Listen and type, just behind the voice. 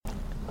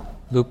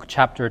Luke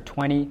chapter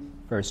 20,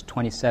 verse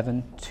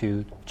 27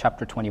 to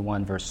chapter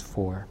 21, verse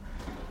 4.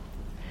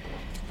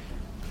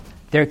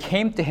 There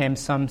came to him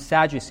some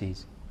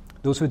Sadducees,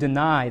 those who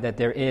deny that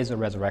there is a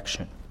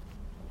resurrection.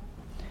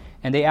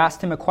 And they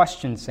asked him a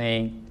question,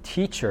 saying,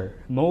 "Teacher,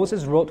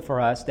 Moses wrote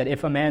for us that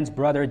if a man's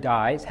brother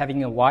dies,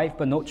 having a wife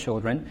but no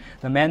children,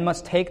 the man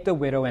must take the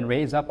widow and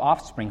raise up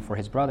offspring for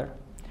his brother.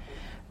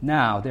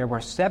 Now there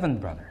were 7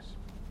 brothers.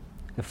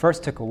 The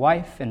first took a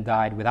wife and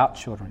died without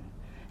children,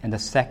 and the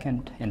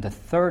second and the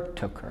third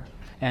took her,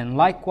 and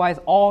likewise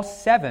all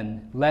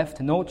 7 left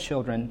no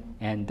children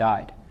and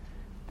died.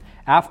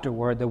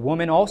 Afterward, the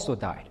woman also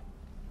died.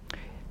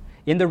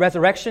 In the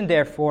resurrection,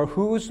 therefore,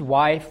 whose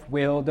wife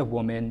will the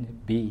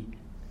woman be?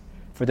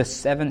 For the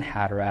 7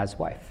 had her as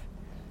wife."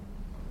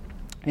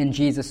 And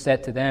Jesus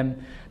said to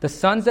them, "The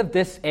sons of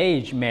this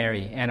age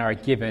marry and are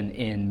given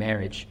in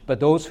marriage. But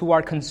those who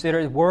are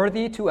considered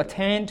worthy to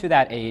attain to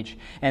that age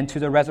and to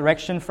the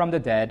resurrection from the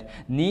dead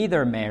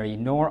neither marry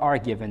nor are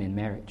given in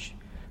marriage.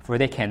 For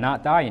they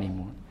cannot die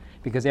anymore,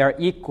 because they are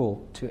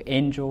equal to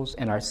angels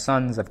and are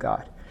sons of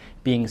God,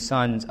 being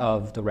sons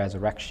of the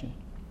resurrection.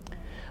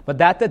 But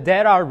that the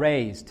dead are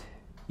raised,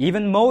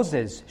 even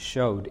Moses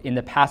showed in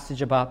the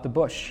passage about the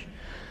bush,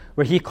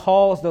 where he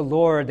calls the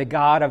Lord the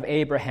God of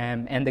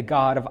Abraham and the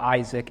God of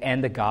Isaac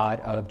and the God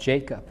of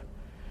Jacob.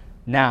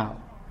 Now,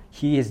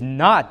 he is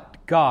not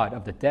God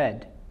of the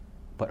dead,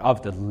 but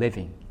of the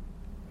living,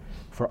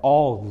 for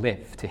all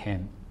live to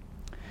him."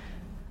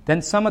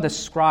 Then some of the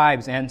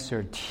scribes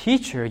answered,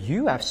 "Teacher,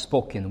 you have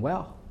spoken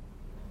well."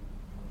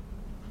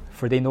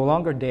 For they no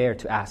longer dared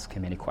to ask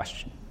him any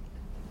question.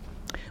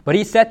 But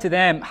he said to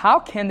them, "How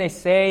can they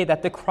say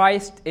that the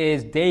Christ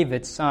is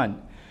David's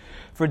son?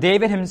 For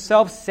David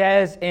himself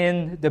says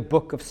in the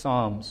book of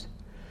Psalms,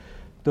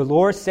 'The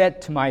Lord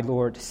said to my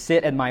Lord,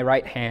 sit at my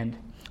right hand,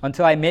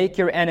 until I make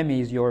your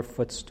enemies your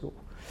footstool.'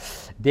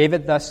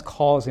 David thus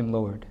calls him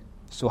Lord.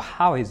 So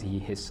how is he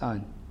his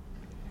son?"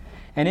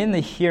 And in the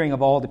hearing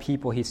of all the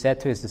people, he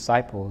said to his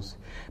disciples,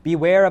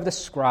 "Beware of the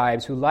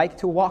scribes who like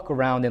to walk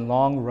around in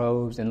long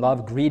robes and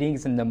love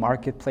greetings in the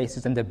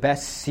marketplaces and the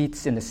best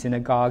seats in the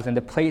synagogues and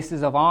the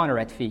places of honor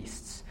at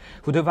feasts,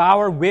 who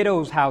devour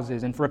widows'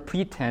 houses and for a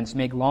pretense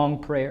make long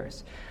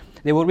prayers.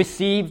 They will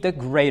receive the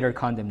greater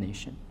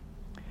condemnation."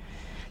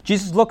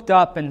 Jesus looked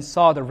up and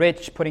saw the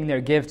rich putting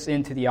their gifts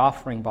into the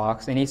offering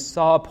box, and he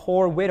saw a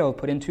poor widow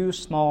put in 2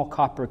 small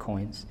copper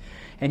coins.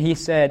 And he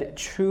said,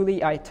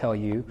 "Truly I tell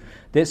you,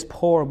 this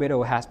poor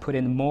widow has put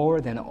in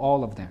more than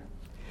all of them.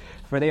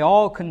 For they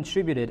all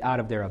contributed out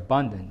of their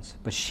abundance,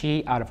 but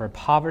she, out of her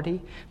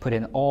poverty, put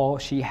in all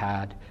she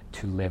had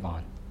to live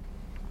on."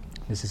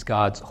 This is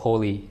God's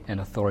holy and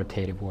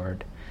authoritative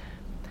word.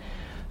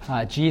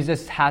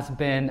 Jesus has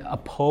been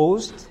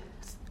opposed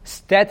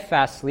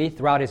steadfastly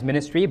throughout his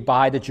ministry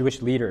by the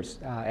Jewish leaders,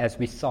 as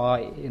we've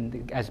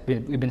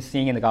been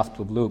seeing in the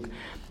Gospel of Luke.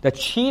 The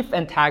chief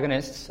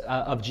antagonists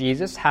of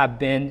Jesus have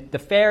been the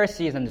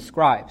Pharisees and the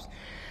scribes.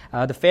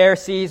 The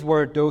Pharisees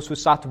were those who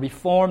sought to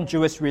reform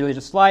Jewish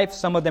religious life.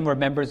 Some of them were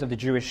members of the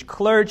Jewish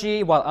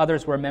clergy, while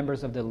others were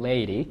members of the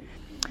laity.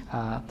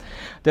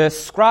 The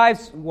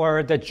scribes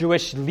were the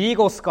Jewish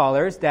legal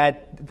scholars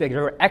that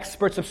were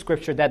experts of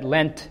Scripture that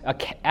lent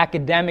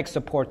academic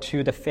support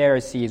to the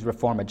Pharisees'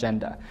 reform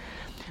agenda.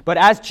 But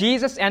as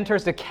Jesus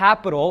enters the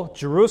capital,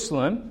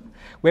 Jerusalem,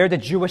 where the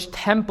Jewish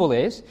temple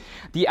is,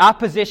 the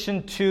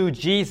opposition to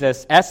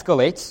Jesus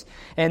escalates.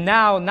 And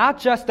now, not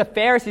just the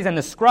Pharisees and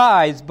the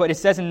scribes, but it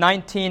says in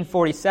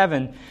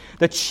 1947,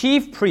 the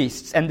chief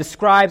priests and the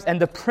scribes and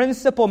the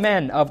principal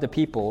men of the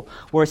people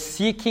were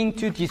seeking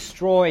to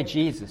destroy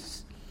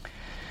Jesus.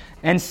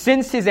 And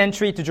since his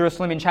entry to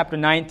Jerusalem in chapter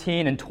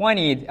 19 and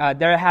 20,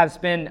 there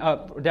have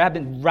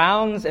been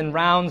rounds and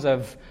rounds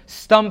of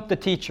stump the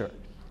teacher.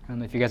 I don't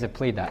know if you guys have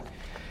played that.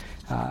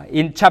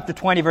 In chapter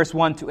 20, verse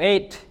 1 to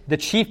 8, the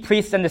chief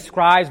priests and the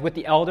scribes with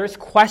the elders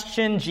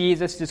question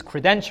Jesus'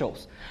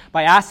 credentials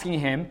by asking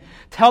him,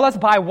 "Tell us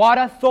by what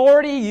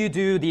authority you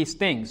do these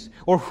things,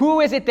 or who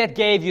is it that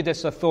gave you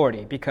this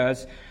authority?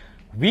 Because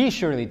we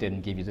surely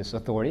didn't give you this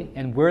authority,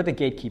 and we're the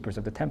gatekeepers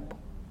of the temple.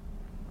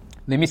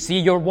 Let me see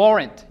your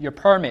warrant, your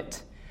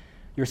permit,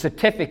 your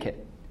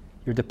certificate,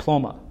 your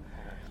diploma."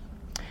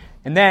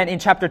 And then in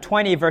chapter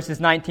 20,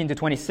 verses 19 to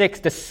 26,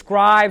 the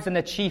scribes and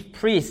the chief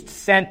priests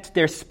sent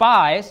their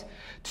spies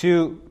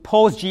to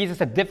pose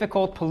Jesus a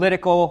difficult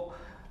political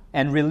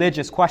and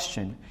religious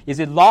question. Is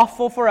it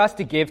lawful for us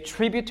to give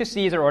tribute to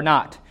Caesar or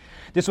not?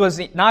 This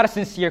was not a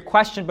sincere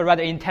question, but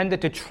rather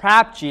intended to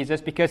trap Jesus,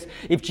 because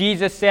if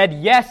Jesus said,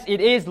 yes, it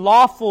is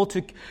lawful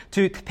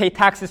to pay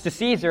taxes to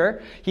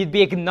Caesar, he'd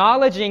be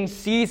acknowledging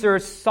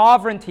Caesar's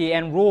sovereignty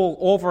and rule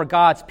over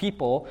God's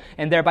people,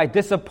 and thereby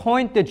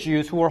disappoint the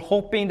Jews who were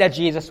hoping that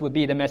Jesus would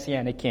be the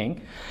Messianic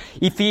king.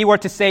 If he were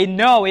to say,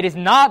 no, it is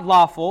not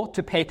lawful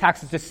to pay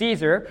taxes to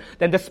Caesar,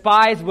 then the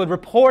spies would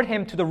report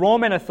him to the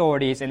Roman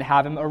authorities and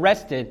have him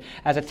arrested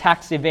as a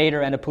tax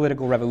evader and a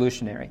political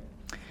revolutionary.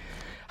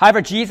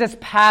 However, Jesus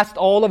passed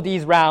all of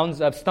these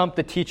rounds of stump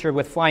the teacher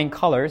with flying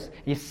colors.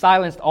 He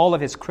silenced all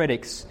of his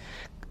critics,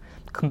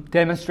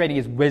 demonstrating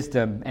his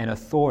wisdom and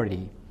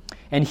authority.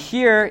 And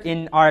here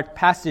in our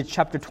passage,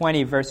 chapter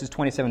 20, verses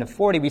 27 to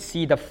 40, we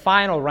see the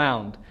final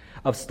round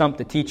of Stump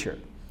the Teacher,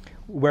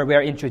 where we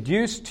are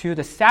introduced to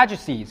the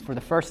Sadducees for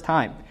the first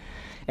time.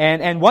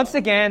 And once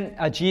again,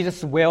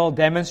 Jesus will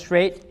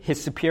demonstrate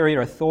his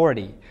superior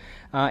authority.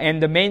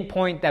 And the main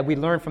point that we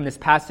learn from this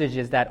passage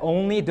is that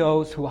only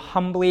those who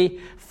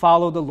humbly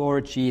follow the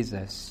Lord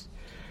Jesus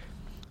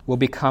will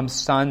become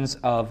sons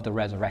of the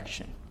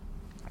resurrection.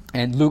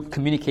 And Luke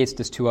communicates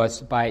this to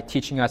us by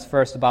teaching us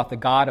first about the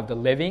God of the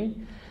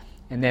living,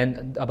 and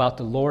then about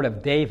the Lord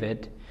of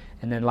David,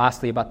 and then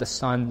lastly about the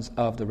sons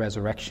of the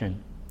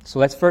resurrection. So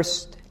let's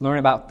first learn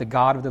about the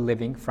God of the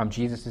living from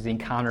Jesus'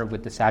 encounter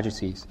with the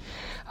Sadducees.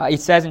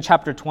 It says in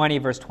chapter 20,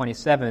 verse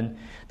 27,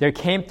 there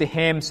came to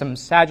him some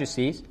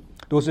Sadducees,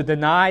 those who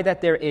deny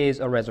that there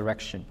is a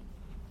resurrection.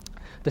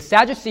 The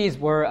Sadducees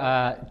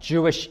were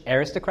Jewish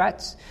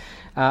aristocrats,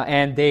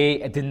 and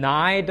they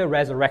denied the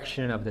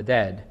resurrection of the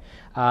dead.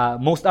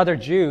 Most other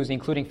Jews,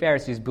 including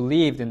Pharisees,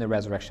 believed in the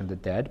resurrection of the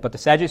dead, but the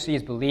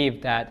Sadducees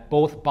believed that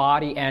both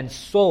body and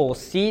soul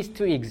cease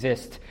to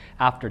exist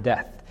after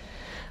death.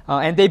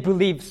 And they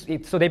believed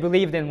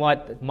in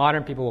what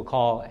modern people will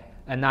call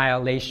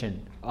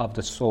annihilation of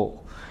the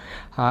soul.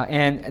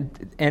 And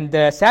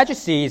the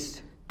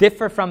Sadducees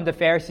differ from the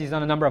Pharisees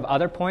on a number of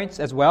other points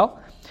as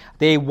well.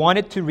 The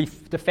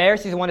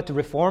Pharisees wanted to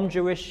reform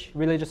Jewish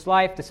religious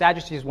life. The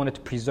Sadducees wanted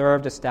to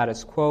preserve the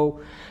status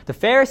quo. The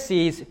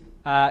Pharisees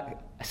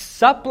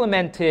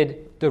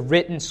supplemented the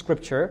written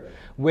scripture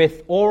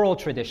with oral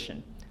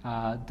tradition,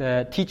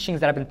 the teachings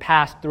that have been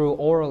passed through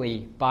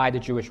orally by the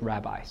Jewish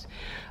rabbis.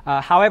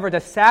 However, the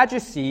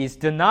Sadducees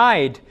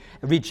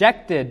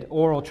rejected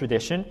oral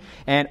tradition,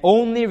 and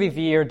only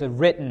revered the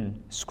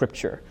written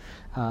scripture.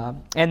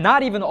 And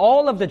not even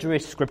all of the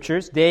Jewish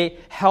scriptures. They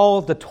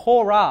held the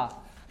Torah,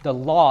 the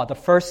law, the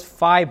first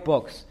 5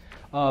 books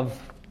of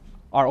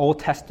our Old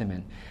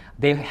Testament.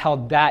 They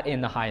held that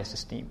in the highest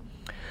esteem.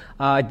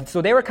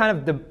 So they were kind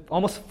of the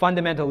almost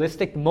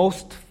fundamentalistic,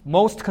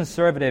 most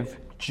conservative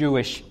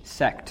Jewish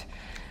sect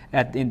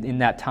in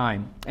that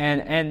time.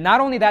 And not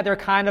only that, they're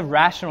kind of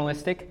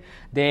rationalistic.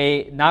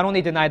 They not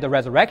only denied the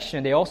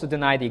resurrection, they also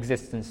denied the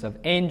existence of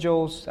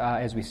angels,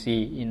 as we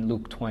see in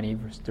Luke 20,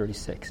 verse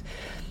 36,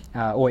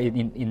 or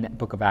in the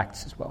book of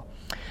Acts as well.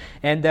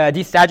 And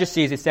these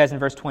Sadducees, it says in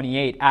verse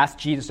 28, asked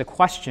Jesus a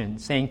question,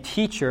 saying,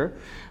 "Teacher,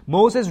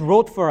 Moses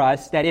wrote for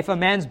us that if a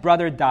man's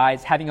brother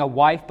dies, having a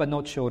wife but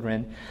no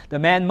children, the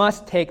man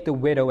must take the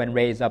widow and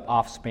raise up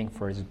offspring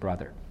for his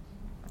brother."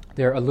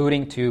 They're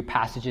alluding to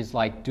passages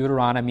like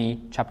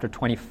Deuteronomy chapter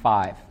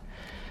 25,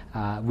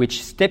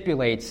 which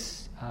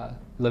stipulates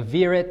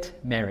levirate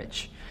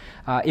marriage.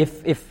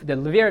 If the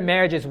levirate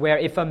marriage is where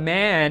if a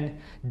man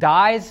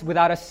dies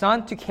without a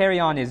son to carry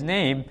on his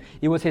name,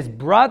 it was his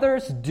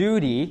brother's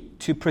duty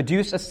to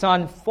produce a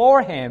son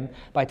for him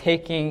by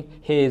taking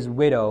his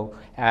widow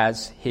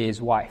as his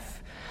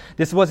wife.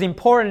 This was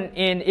important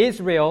in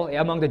Israel,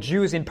 among the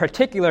Jews in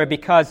particular,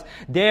 because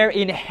their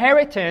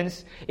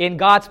inheritance in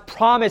God's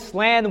promised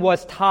land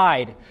was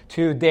tied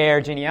to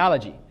their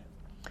genealogy.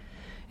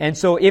 And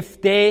so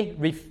if their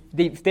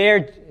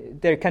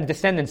kind of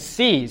descendants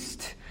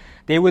ceased,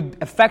 they would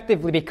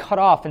effectively be cut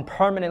off and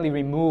permanently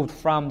removed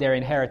from their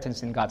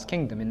inheritance in God's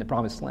kingdom, in the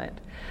promised land.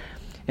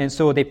 And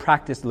so they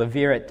practiced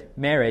levirate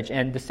marriage.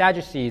 And the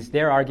Sadducees,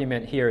 their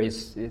argument here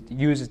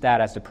uses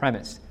that as the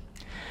premise.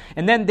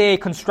 And then they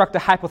construct a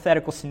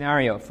hypothetical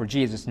scenario for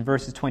Jesus in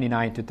verses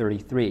 29 to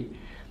 33,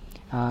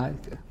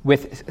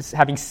 with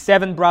having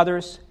 7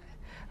 brothers,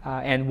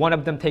 and one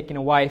of them taking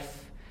a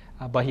wife,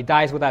 but he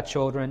dies without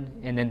children,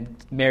 and then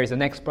marries the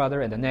next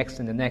brother, and the next,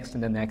 and the next,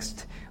 and the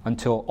next,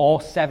 until all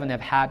 7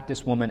 have had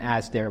this woman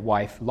as their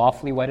wife,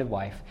 lawfully wedded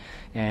wife,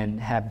 and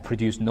have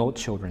produced no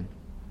children.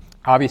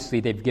 Obviously,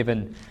 they've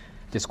given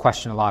this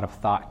question a lot of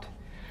thought.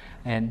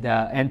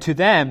 And to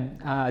them,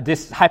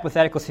 this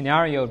hypothetical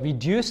scenario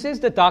reduces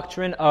the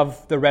doctrine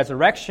of the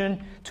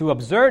resurrection to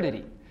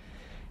absurdity.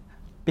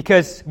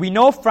 Because we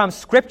know from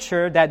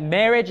Scripture that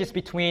marriage is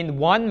between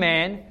one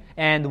man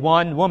and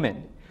one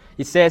woman.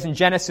 It says in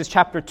Genesis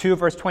chapter 2,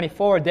 verse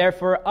 24,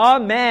 "Therefore a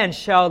man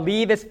shall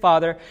leave his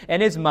father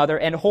and his mother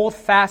and hold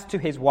fast to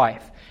his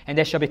wife, and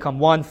they shall become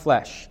one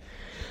flesh."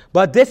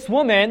 But this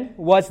woman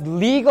was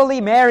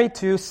legally married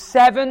to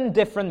 7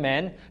 different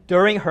men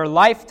during her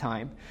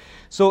lifetime.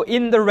 So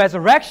in the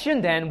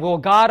resurrection then, will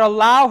God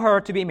allow her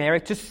to be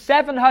married to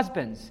 7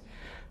 husbands,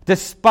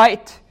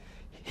 despite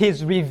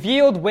His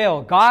revealed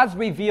will, God's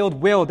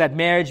revealed will that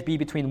marriage be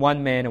between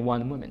one man and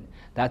one woman?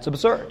 That's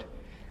absurd.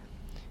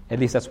 At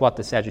least that's what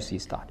the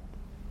Sadducees thought.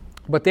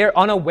 But they're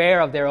unaware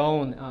of their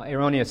own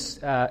erroneous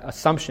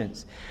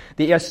assumptions.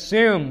 They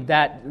assume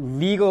that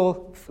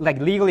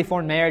legally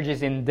formed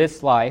marriages in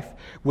this life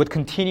would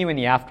continue in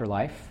the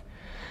afterlife.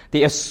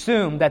 They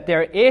assume that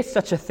there is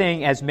such a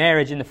thing as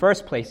marriage in the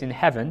first place in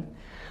heaven.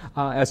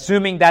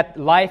 assuming that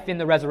life in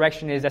the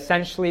resurrection is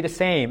essentially the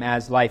same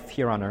as life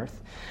here on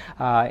earth,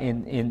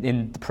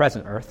 in the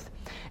present earth.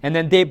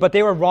 But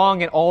they were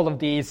wrong in all of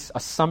these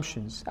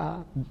assumptions.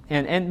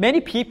 And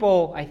many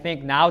people, I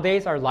think,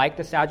 nowadays are like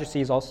the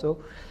Sadducees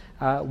also,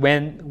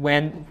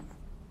 when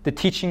the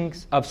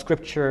teachings of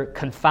Scripture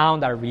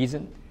confound our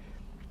reason,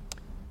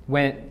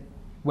 when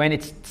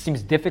it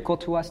seems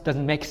difficult to us,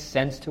 doesn't make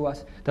sense to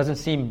us, doesn't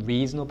seem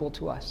reasonable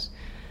to us.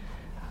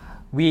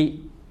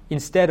 We,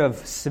 instead of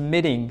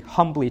submitting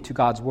humbly to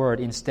God's Word,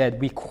 instead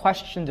we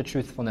question the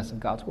truthfulness of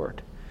God's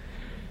Word.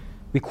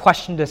 We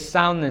question the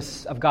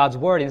soundness of God's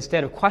Word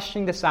instead of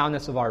questioning the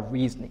soundness of our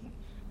reasoning.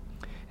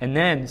 And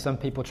then some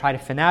people try to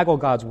finagle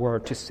God's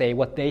Word to say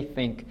what they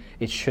think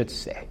it should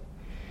say,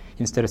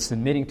 instead of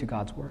submitting to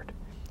God's Word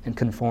and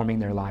conforming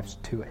their lives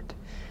to it.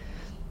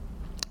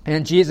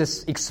 And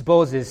Jesus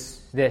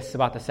exposes this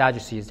about the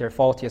Sadducees, their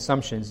faulty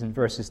assumptions, in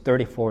verses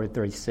 34 to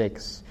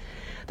 36.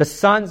 The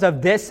sons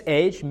of this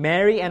age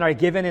marry and are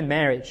given in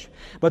marriage,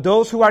 but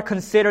those who are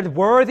considered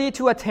worthy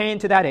to attain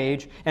to that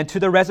age and to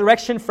the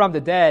resurrection from the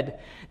dead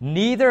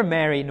neither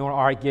marry nor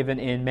are given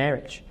in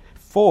marriage,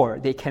 for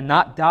they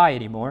cannot die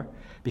anymore,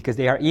 because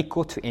they are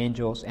equal to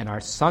angels and are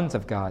sons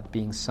of God,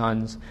 being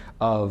sons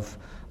of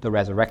the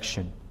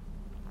resurrection.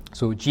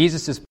 So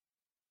Jesus'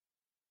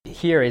 point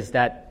here is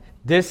that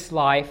this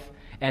life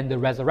and the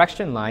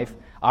resurrection life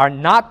are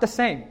not the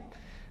same.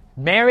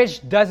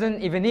 Marriage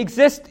doesn't even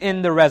exist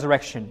in the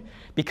resurrection,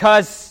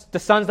 because the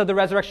sons of the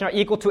resurrection are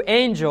equal to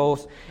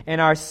angels and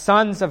are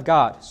sons of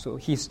God. So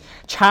he's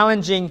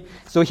challenging.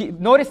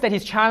 Notice that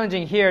he's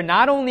challenging here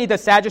not only the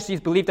Sadducees'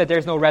 belief that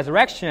there's no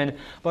resurrection,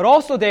 but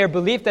also their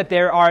belief that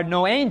there are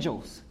no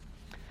angels.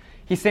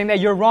 He's saying that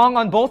you're wrong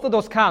on both of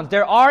those counts.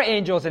 There are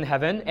angels in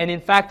heaven, and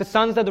in fact, the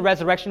sons of the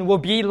resurrection will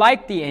be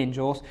like the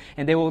angels,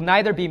 and they will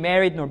neither be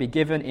married nor be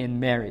given in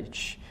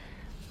marriage.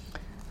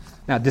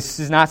 Now, this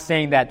is not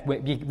saying that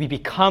we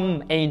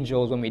become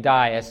angels when we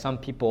die, as some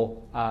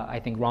people, I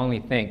think,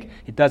 wrongly think.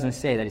 It doesn't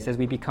say that. It says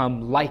we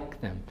become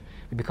like them.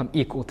 We become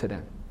equal to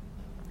them.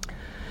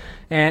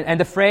 And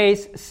the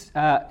phrase,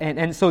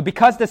 and so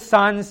because the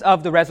sons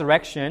of the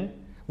resurrection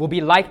will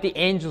be like the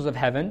angels of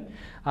heaven,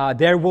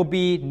 there will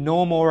be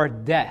no more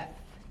death.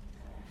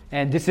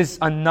 And this is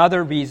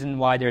another reason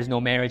why there's no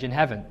marriage in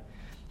heaven.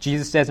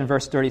 Jesus says in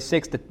verse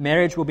 36 that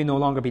marriage will no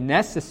longer be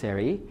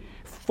necessary,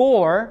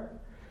 for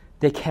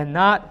they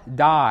cannot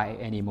die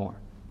anymore.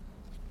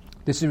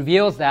 This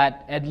reveals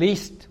that at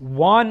least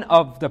one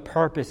of the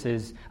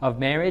purposes of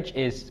marriage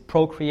is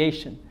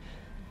procreation.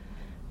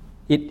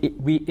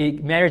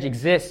 Marriage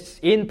exists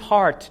in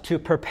part to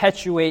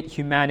perpetuate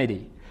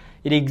humanity.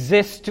 It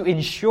exists to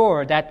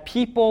ensure that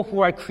people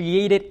who are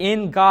created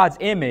in God's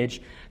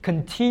image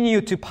continue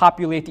to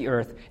populate the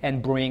earth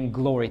and bring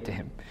glory to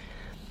Him.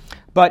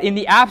 But in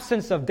the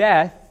absence of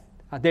death,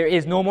 there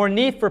is no more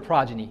need for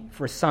progeny,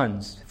 for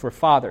sons, for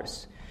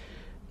fathers.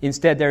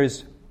 Instead, there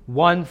is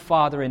one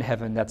Father in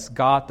heaven, that's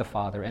God the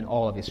Father, and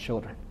all of His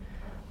children.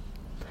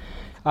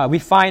 We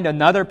find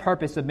another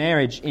purpose of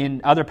marriage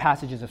in other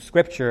passages of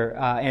Scripture,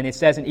 and it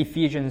says in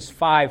Ephesians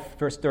 5,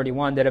 verse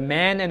 31, that a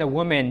man and a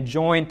woman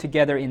joined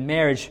together in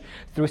marriage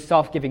through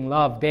self-giving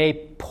love, they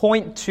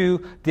point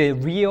to the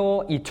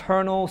real,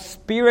 eternal,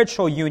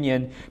 spiritual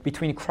union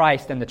between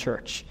Christ and the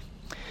church.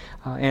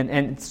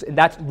 And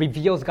that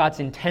reveals God's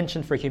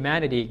intention for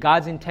humanity.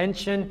 God's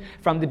intention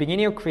from the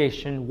beginning of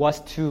creation was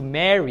to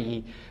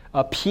marry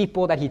a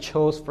people that He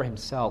chose for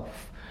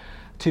Himself,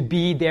 to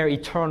be their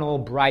eternal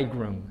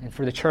bridegroom, and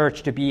for the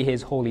church to be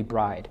His holy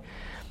bride.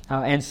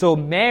 And so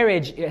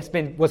marriage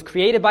was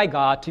created by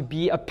God to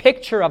be a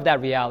picture of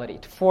that reality,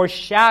 to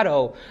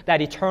foreshadow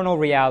that eternal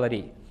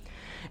reality.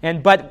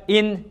 But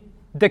in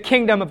the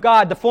kingdom of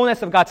God, the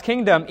fullness of God's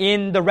kingdom,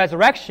 in the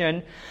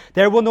resurrection,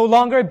 there will no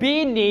longer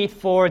be need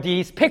for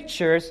these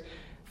pictures,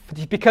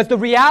 because the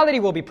reality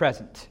will be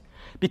present.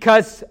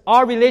 Because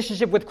our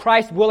relationship with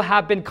Christ will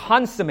have been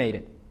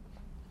consummated.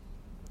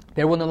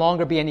 There will no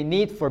longer be any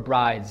need for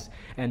brides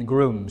and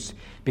grooms,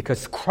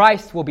 because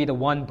Christ will be the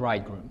one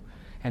bridegroom,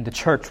 and the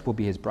church will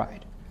be His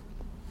bride.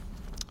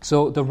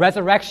 So the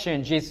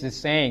resurrection, Jesus is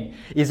saying,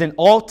 is an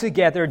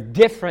altogether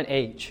different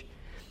age.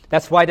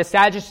 That's why the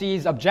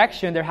Sadducees'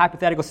 objection, their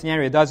hypothetical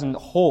scenario, doesn't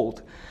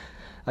hold.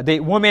 The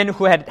woman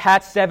who had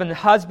had 7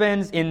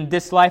 husbands in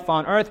this life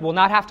on earth will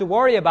not have to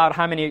worry about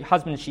how many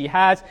husbands she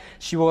has.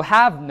 She will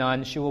have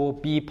none. She will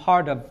be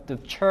part of the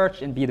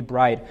church and be the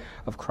bride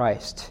of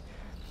Christ.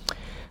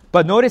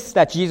 But notice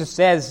that Jesus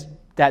says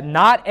that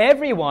not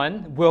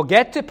everyone will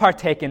get to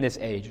partake in this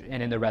age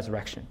and in the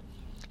resurrection.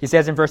 He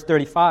says in verse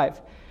 35,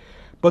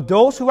 but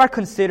those who are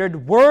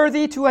considered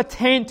worthy to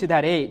attain to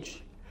that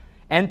age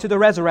and to the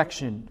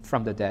resurrection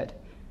from the dead.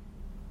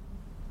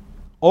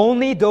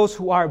 Only those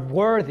who are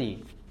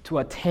worthy to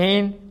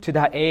attain to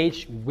that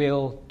age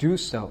will do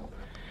so.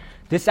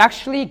 This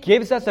actually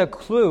gives us a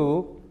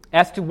clue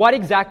as to what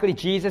exactly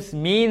Jesus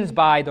means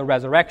by the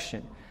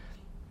resurrection.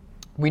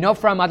 We know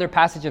from other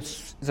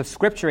passages of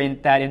Scripture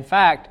that, in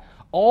fact,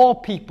 all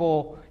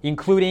people,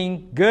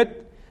 including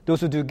good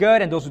those who do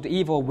good and those who do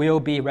evil will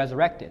be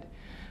resurrected.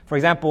 For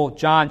example,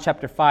 John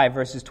chapter 5,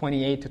 verses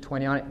 28 to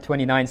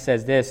 29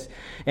 says this,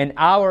 "An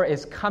hour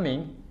is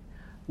coming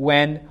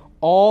when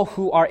all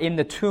who are in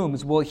the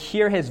tombs will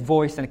hear his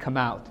voice and come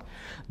out.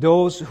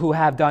 Those who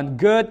have done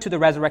good to the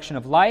resurrection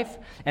of life,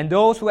 and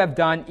those who have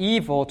done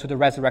evil to the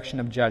resurrection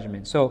of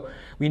judgment." So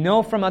we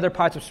know from other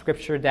parts of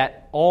Scripture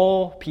that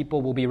all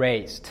people will be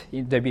raised.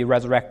 They'll be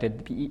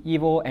resurrected,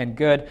 evil and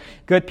good.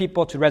 Good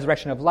people to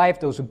resurrection of life,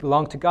 those who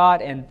belong to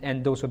God,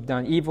 and those who have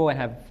done evil and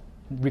have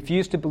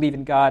refused to believe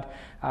in God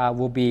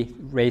will be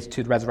raised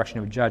to the resurrection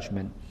of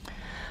judgment.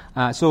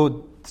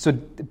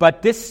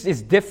 But this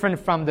is different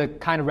from the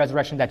kind of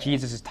resurrection that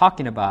Jesus is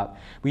talking about.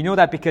 We know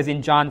that because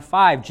in John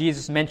 5,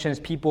 Jesus mentions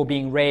people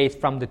being raised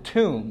from the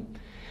tomb.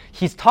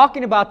 He's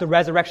talking about the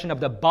resurrection of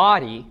the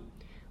body,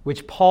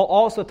 which Paul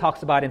also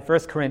talks about in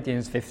 1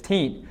 Corinthians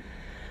 15.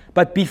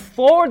 But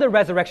before the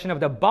resurrection of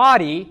the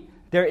body,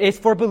 there is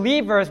for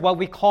believers what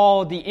we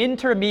call the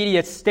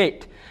intermediate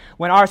state,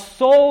 when our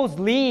souls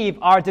leave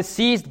our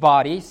deceased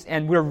bodies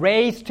and we're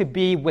raised to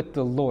be with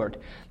the Lord.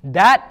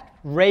 That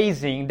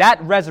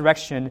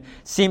resurrection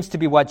seems to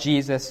be what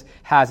Jesus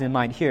has in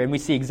mind here. And we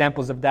see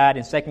examples of that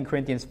in 2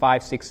 Corinthians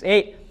 5, 6,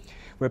 8,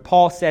 where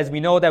Paul says, "We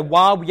know that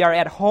while we are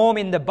at home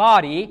in the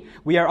body,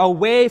 we are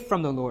away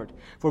from the Lord,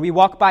 for we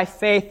walk by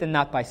faith and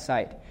not by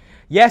sight.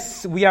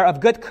 Yes, we are of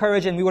good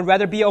courage, and we would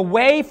rather be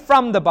away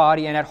from the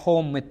body and at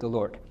home with the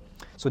Lord."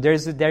 So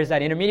there's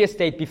that intermediate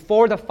state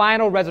before the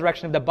final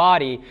resurrection of the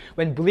body,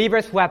 when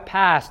believers who have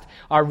passed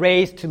are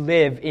raised to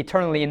live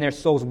eternally in their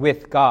souls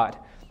with God.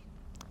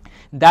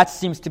 That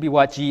seems to be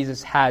what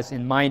Jesus has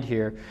in mind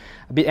here.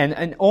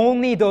 And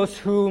only those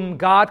whom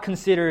God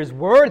considers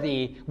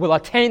worthy will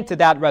attain to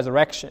that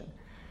resurrection.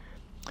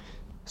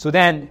 So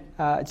then,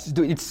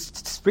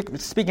 it's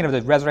speaking of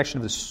the resurrection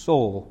of the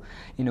soul,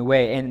 in a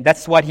way. And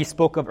that's what he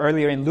spoke of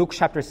earlier in Luke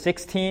chapter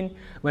 16,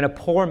 when a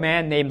poor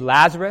man named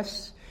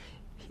Lazarus,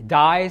 he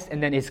dies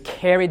and then is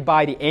carried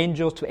by the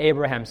angels to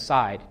Abraham's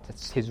side.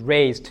 That's his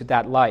raised to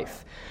that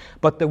life.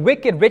 But the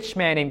wicked rich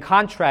man, in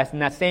contrast, in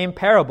that same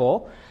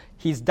parable,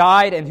 he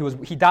dies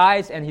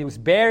and he was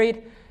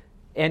buried,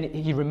 and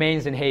he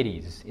remains in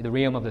Hades, in the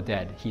realm of the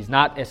dead. He's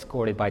not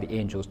escorted by the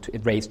angels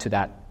raised to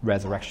that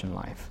resurrection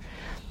life.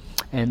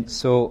 And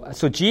so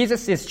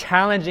Jesus is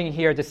challenging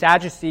here the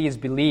Sadducees'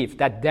 belief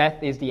that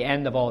death is the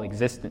end of all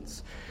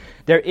existence.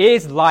 There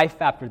is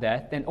life after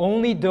death, and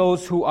only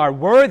those who are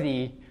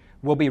worthy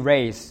will be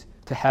raised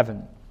to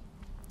heaven.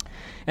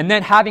 And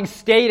then, having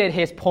stated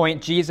his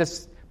point,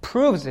 Jesus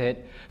proves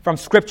it from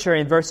Scripture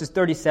in verses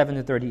 37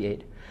 to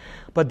 38.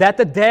 "But that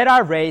the dead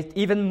are raised,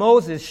 even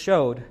Moses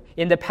showed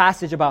in the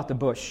passage about the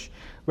bush,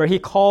 where he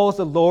calls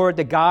the Lord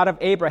the God of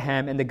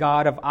Abraham and the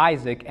God of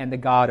Isaac and the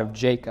God of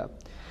Jacob.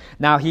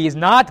 Now he is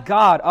not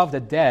God of the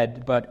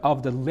dead, but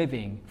of the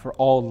living, for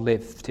all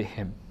live to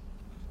him."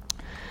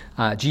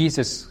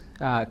 Jesus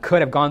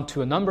could have gone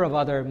to a number of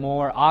other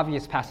more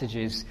obvious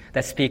passages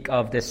that speak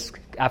of this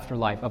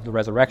afterlife, of the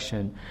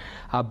resurrection.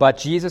 But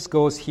Jesus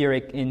goes here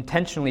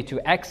intentionally to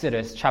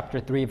Exodus chapter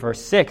 3,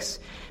 verse 6,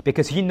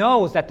 because he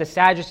knows that the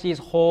Sadducees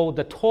hold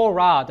the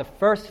Torah, the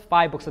first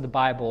 5 books of the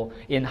Bible,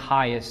 in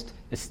highest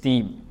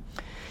esteem.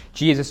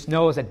 Jesus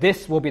knows that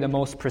this will be the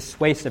most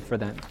persuasive for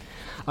them.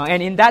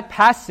 And in that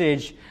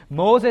passage,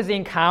 Moses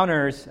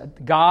encounters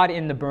God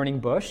in the burning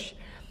bush,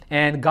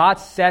 and God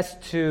says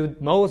to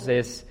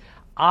Moses,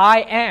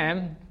 "I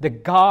am the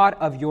God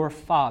of your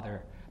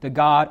father, the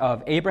God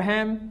of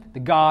Abraham, the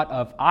God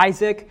of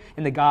Isaac,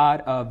 and the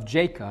God of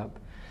Jacob."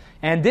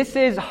 And this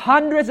is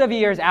hundreds of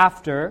years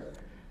after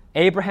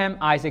Abraham,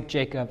 Isaac,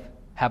 Jacob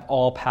have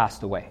all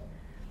passed away.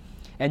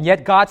 And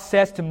yet God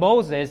says to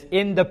Moses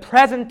in the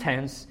present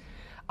tense,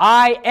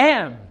 "I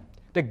am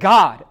the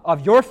God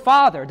of your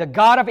father, the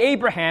God of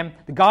Abraham,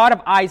 the God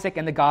of Isaac,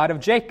 and the God of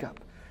Jacob."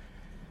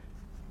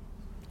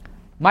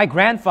 My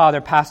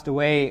grandfather passed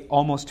away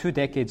almost 2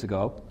 decades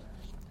ago.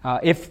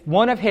 If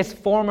one of his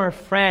former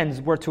friends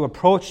were to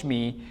approach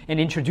me and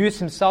introduce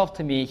himself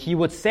to me, he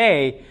would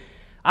say,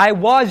 "I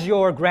was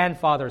your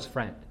grandfather's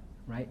friend,"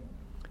 right?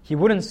 He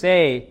wouldn't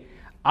say,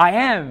 "I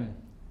am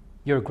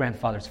your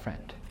grandfather's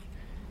friend."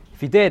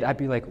 If he did, I'd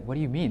be like, "What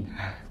do you mean?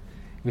 Are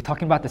we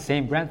talking about the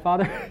same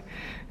grandfather?"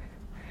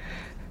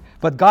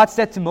 But God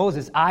said to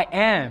Moses, "I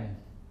am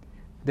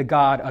the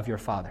God of your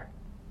father."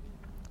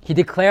 He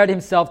declared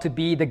himself to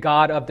be the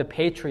God of the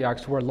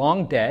patriarchs who are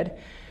long dead,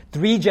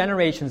 3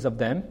 generations of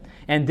them,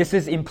 and this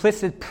is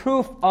implicit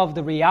proof of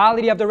the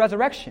reality of the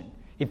resurrection.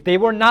 If they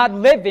were not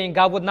living,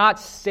 God would not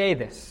say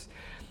this.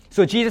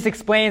 So Jesus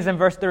explains in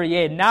verse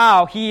 38,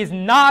 "Now he is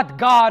not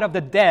God of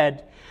the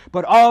dead,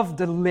 but of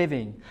the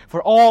living,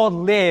 for all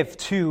live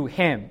to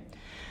him.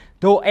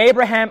 Though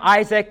Abraham,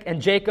 Isaac,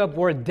 and Jacob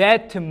were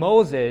dead to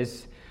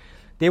Moses,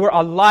 they were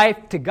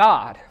alive to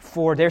God,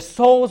 for their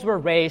souls were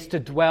raised to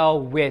dwell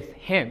with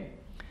him.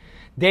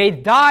 They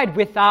died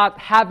without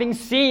having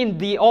seen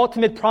the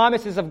ultimate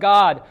promises of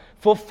God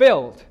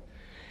fulfilled.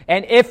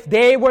 And if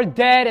they were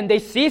dead and they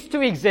ceased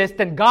to exist,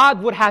 then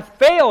God would have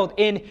failed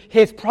in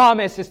His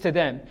promises to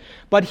them.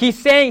 But He's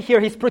saying here,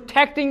 He's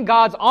protecting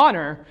God's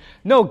honor.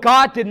 No,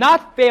 God did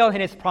not fail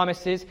in His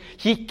promises.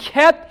 He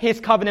kept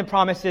His covenant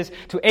promises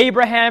to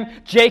Abraham,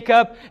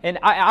 Jacob, and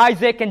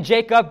Isaac and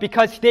Jacob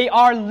because they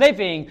are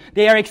living,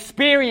 they are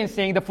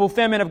experiencing the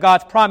fulfillment of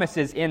God's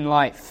promises in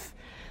life.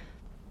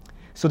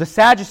 So the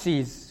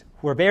Sadducees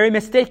were very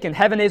mistaken.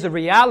 Heaven is a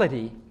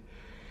reality.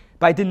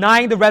 By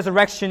denying the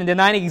resurrection and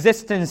denying the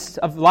existence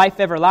of life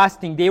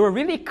everlasting, they were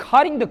really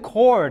cutting the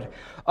cord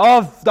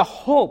of the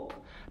hope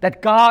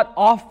that God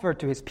offered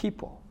to His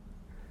people.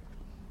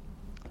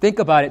 Think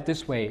about it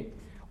this way.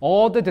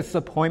 All the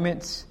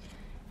disappointments,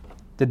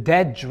 the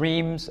dead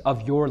dreams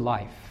of your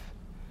life,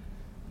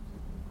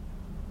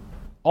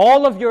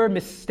 all of your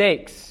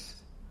mistakes,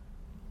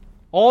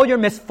 all your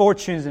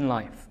misfortunes in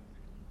life,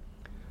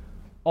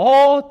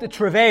 all the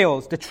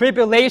travails, the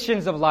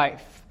tribulations of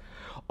life,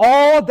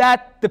 all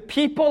that the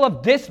people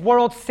of this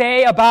world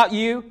say about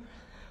you,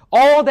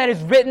 all that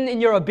is written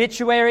in your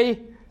obituary,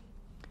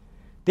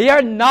 they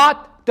are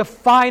not the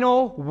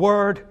final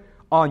word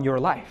on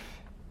your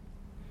life.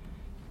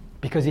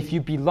 Because if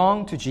you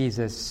belong to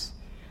Jesus,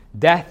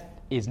 death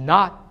is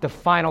not the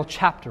final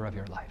chapter of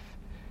your life.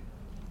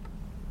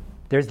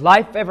 There's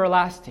life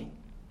everlasting.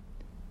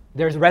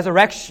 There's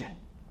resurrection.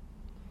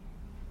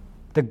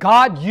 The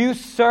God you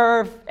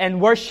serve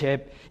and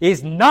worship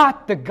is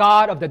not the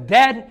God of the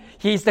dead.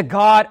 He's the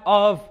God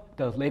of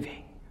the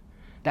living.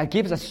 That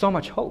gives us so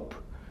much hope.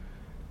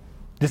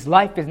 This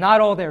life is not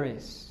all there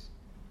is.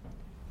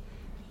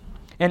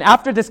 And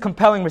after this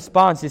compelling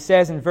response, it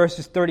says in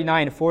verses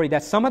 39 and 40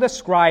 that some of the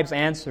scribes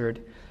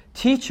answered,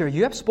 "Teacher,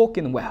 you have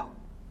spoken well."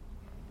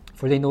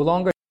 For they no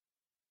longer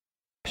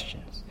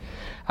questions.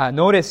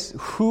 Notice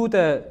who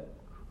the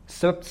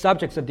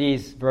subjects of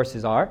these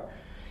verses are.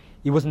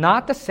 It was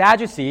not the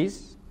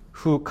Sadducees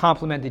who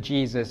complimented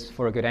Jesus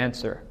for a good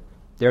answer.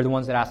 They're the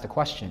ones that asked the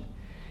question.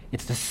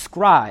 It's the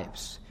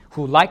scribes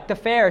who, like the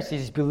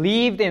Pharisees,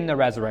 believed in the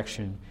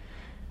resurrection.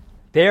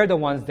 They're the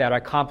ones that are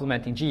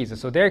complimenting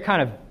Jesus. So they're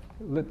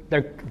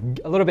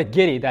a little bit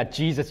giddy that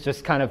Jesus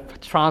just kind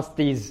of trounced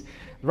these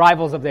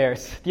rivals of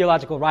theirs,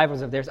 theological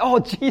rivals of theirs. "Oh,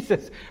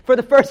 Jesus, for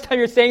the first time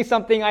you're saying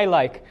something I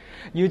like.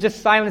 You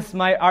just silenced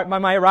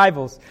my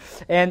rivals."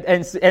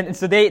 And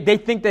so they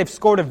think they've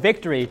scored a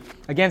victory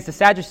against the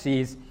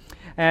Sadducees.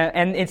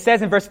 And it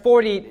says in verse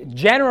 40,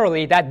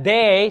 generally, that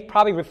they,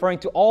 probably referring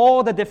to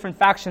all the different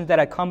factions that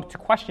had come to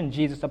question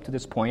Jesus up to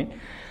this point,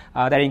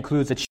 that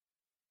includes the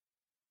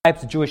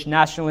Jewish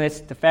nationalists,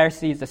 the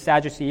Pharisees, the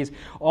Sadducees,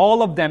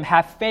 all of them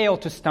have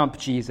failed to stump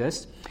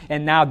Jesus.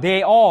 And now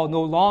they all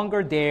no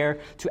longer dare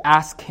to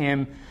ask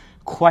Him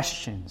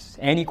questions,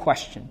 any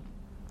question.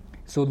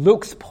 So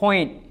Luke's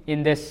point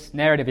in this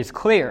narrative is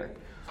clear.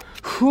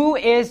 Who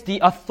is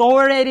the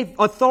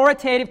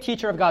authoritative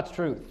teacher of God's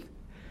truth?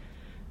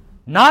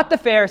 Not the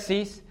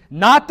Pharisees,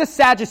 not the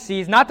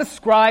Sadducees, not the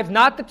scribes,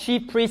 not the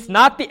chief priests,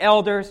 not the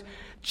elders.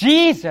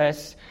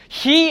 Jesus,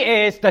 He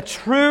is the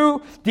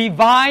true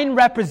divine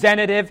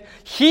representative.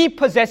 He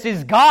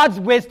possesses God's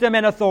wisdom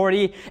and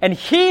authority, and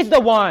He's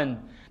the one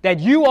that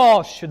you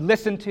all should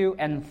listen to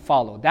and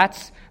follow.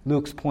 That's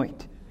Luke's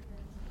point.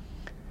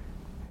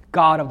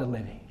 God of the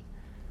living.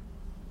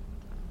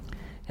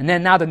 And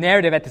then now the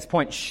narrative at this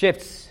point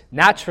shifts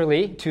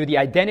naturally to the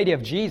identity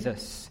of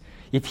Jesus.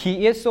 If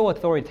He is so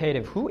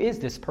authoritative, who is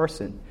this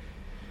person?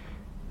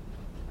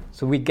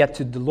 So we get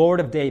to the Lord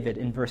of David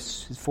in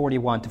verses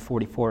 41 to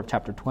 44 of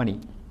chapter 20.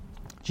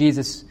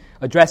 Jesus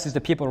addresses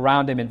the people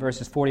around Him in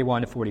verses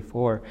 41 to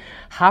 44.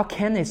 How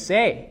can they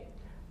say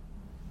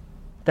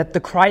that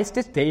the Christ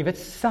is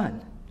David's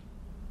son?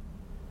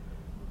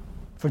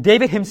 For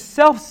David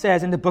himself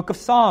says in the book of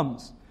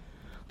Psalms,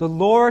 "The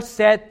Lord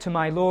said to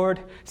my Lord,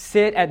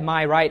 sit at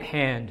my right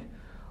hand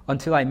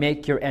until I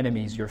make your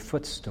enemies your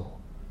footstool."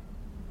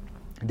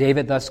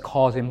 David thus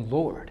calls Him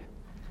Lord.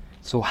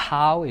 So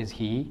how is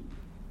He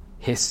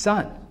His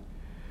son?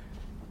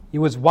 It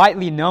was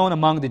widely known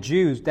among the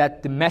Jews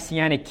that the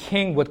Messianic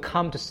king would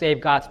come to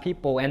save God's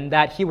people and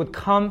that He would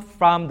come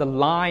from the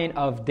line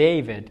of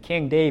David,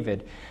 King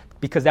David,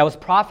 because that was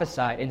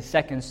prophesied in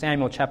 2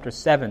 Samuel chapter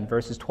 7,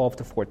 verses 12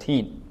 to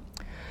 14.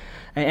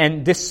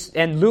 And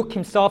Luke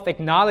himself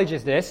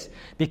acknowledges this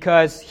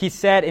because he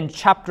said in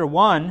chapter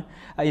 1,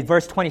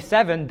 verse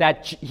 27,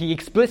 that he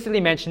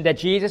explicitly mentioned that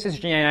Jesus'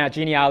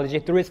 genealogy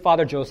through his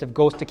father Joseph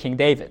goes to King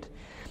David.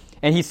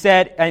 And he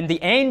said, and the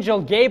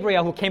angel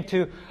Gabriel who came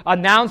to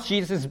announce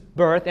Jesus'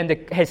 birth and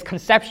his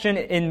conception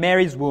in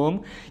Mary's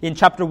womb, in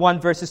chapter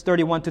 1, verses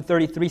 31 to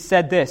 33,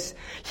 said this,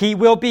 "He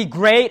will be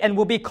great and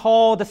will be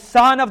called the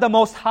Son of the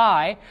Most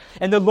High,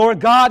 and the Lord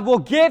God will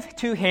give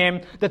to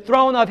Him the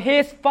throne of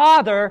His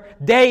father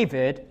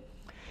David,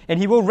 and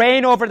He will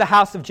reign over the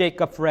house of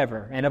Jacob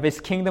forever, and of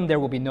His kingdom there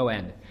will be no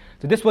end."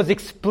 So this was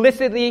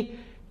explicitly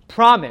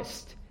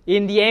promised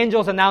in the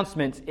angel's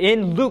announcements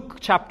in Luke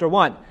chapter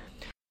 1.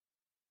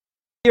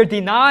 You're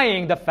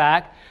denying the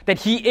fact that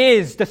He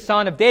is the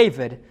son of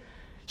David.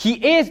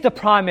 He is the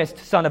promised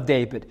son of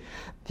David.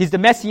 He's the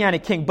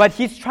Messianic king, but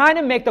he's trying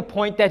to make the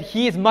point that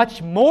he is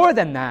much more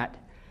than that.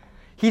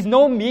 He's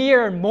no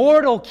mere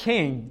mortal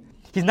king.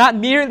 He's not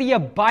merely a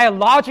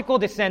biological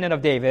descendant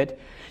of David.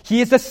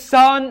 He is the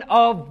son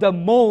of the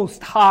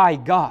Most High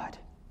God.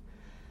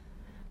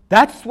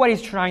 That's what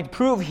he's trying to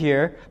prove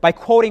here by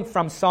quoting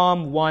from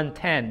Psalm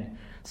 110,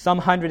 Psalm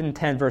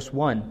 110, verse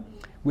 1,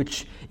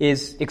 which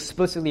is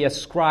explicitly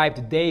ascribed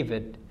to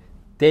David.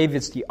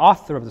 David's the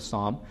author of the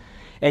psalm.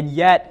 And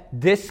yet,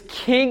 this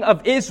king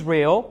of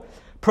Israel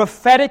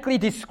prophetically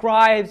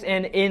describes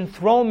an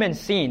enthronement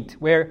scene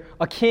where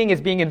a king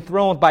is being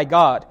enthroned by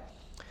God.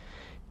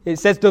 It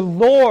says, the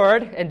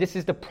Lord, and this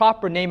is the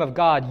proper name of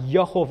God,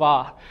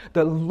 Yehovah.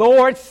 The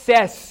Lord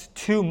says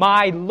to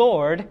my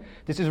Lord,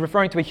 this is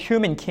referring to a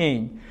human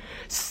king,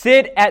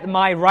 sit at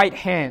my right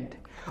hand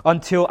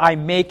until I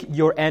make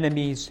your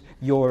enemies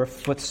your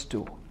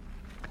footstool.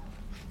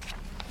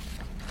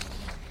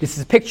 This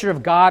is a picture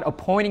of God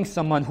appointing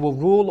someone who will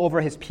rule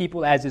over his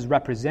people as his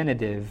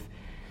representative.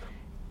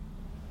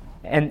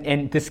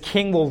 And this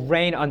king will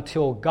reign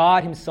until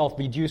God himself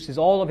reduces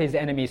all of his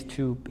enemies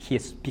to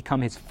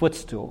become his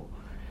footstool.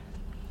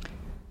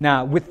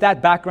 Now, with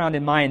that background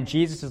in mind,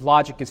 Jesus'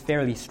 logic is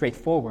fairly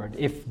straightforward.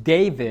 If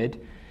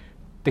David,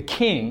 the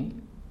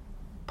king,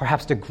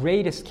 perhaps the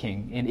greatest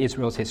king in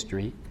Israel's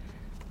history,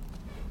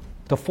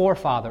 the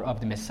forefather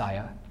of the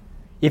Messiah,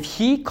 if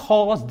he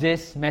calls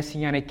this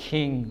Messianic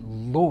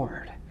king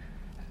Lord,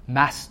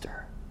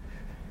 Master,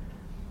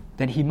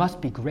 then he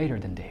must be greater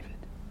than David.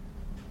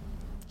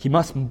 He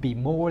must be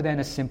more than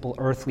a simple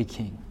earthly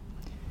king.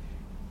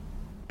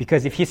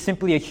 Because if he's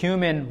simply a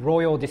human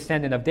royal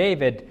descendant of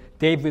David,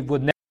 David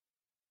would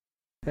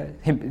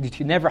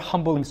never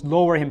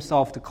lower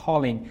himself to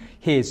calling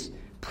his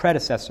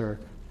predecessor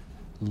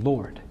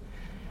Lord.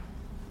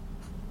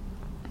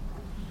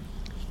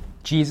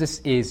 Jesus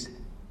is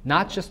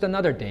not just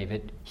another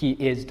David, he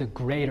is the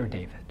greater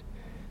David.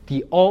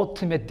 The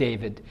ultimate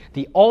David,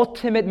 the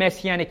ultimate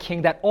Messianic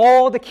king that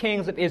all the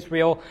kings of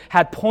Israel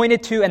had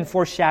pointed to and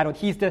foreshadowed.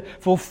 He's the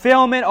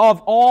fulfillment of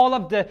all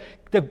of the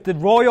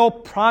royal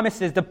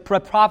promises, the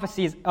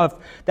prophecies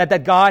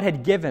that God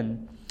had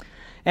given.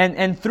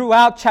 And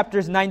throughout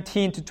chapters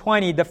 19 to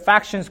 20, the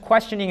factions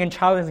questioning and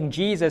challenging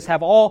Jesus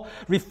have all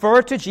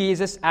referred to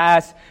Jesus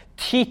as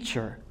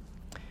teacher.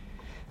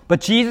 But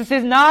Jesus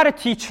is not a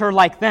teacher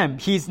like them.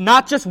 He's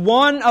not just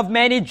one of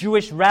many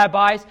Jewish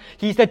rabbis.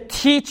 He's the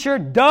teacher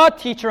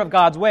of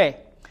God's way.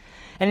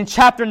 And in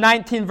chapter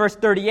 19, verse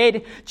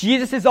 38,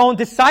 Jesus' own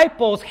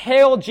disciples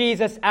hail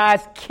Jesus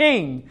as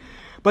king.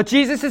 But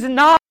Jesus is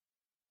not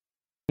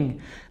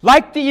king.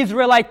 Like the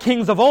Israelite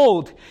kings of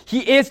old, he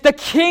is the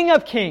King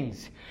of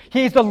kings.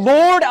 He is the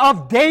Lord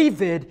of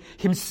David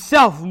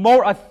himself,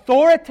 more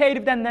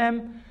authoritative than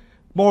them,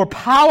 more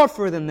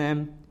powerful than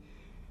them,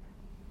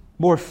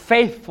 more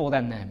faithful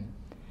than them.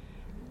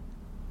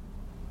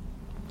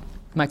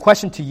 My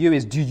question to you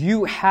is, do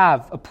you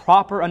have a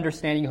proper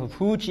understanding of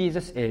who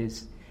Jesus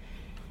is?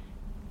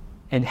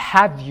 And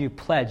have you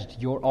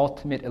pledged your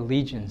ultimate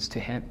allegiance to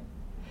him?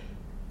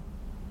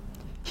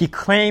 He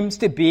claims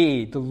to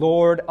be the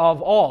Lord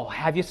of all.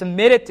 Have you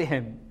submitted to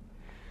him?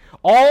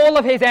 All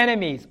of his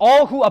enemies,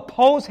 all who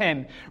oppose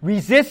him,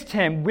 resist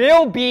him,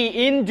 will be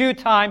in due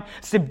time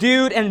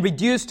subdued and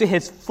reduced to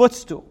his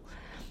footstool.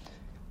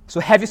 So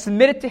have you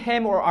submitted to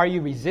him, or are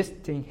you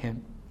resisting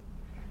him?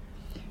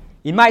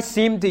 It might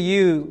seem to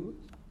you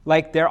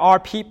like there are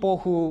people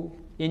who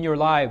in your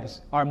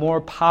lives are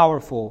more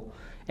powerful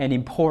and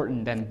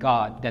important than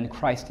God, than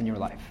Christ in your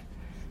life.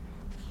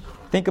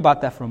 Think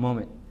about that for a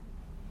moment.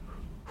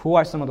 Who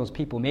are some of those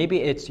people?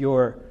 Maybe it's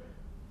your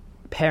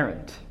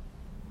parent,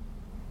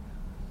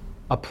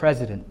 a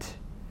president,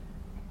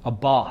 a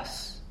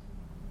boss,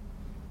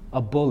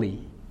 a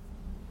bully,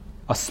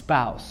 a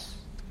spouse,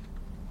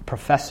 a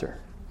professor.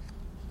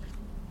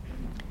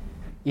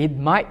 It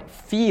might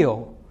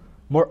feel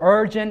more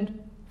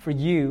urgent for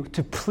you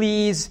to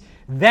please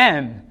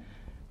them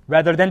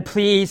rather than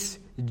please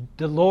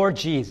the Lord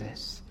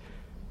Jesus.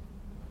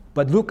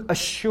 But Luke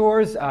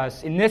assures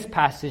us in this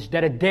passage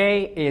that a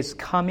day is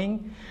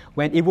coming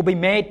when it will be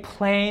made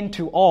plain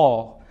to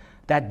all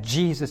that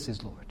Jesus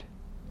is Lord.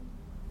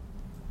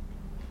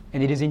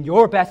 And it is in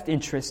your best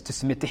interest to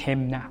submit to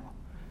him now.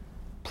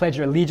 Pledge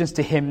your allegiance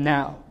to him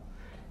now.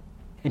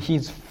 And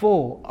he's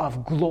full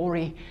of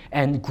glory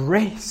and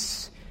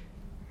grace.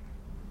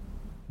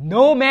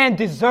 No man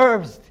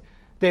deserves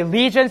the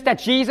allegiance that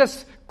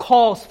Jesus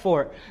calls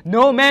for.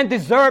 No man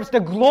deserves the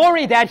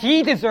glory that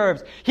he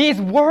deserves. He is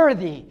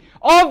worthy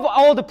of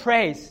all the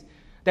praise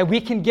that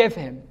we can give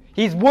him.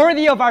 He's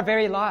worthy of our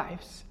very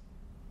lives.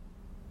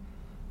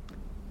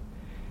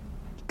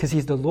 Because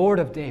he's the Lord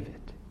of David.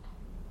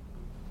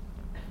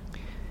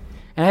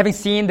 And having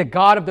seen the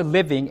God of the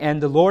living and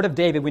the Lord of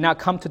David, we now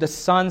come to the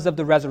sons of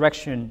the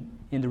resurrection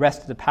in the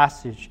rest of the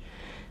passage.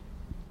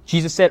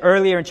 Jesus said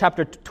earlier in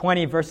chapter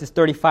 20, verses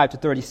 35 to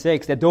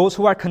 36, that those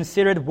who are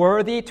considered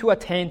worthy to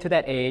attain to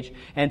that age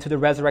and to the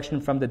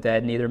resurrection from the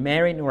dead neither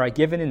marry nor are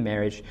given in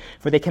marriage,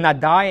 for they cannot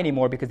die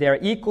anymore because they are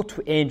equal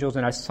to angels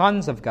and are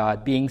sons of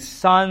God, being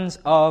sons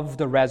of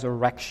the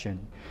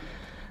resurrection.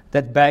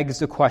 That begs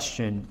the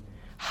question,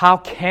 how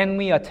can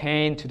we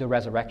attain to the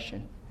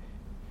resurrection?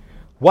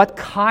 What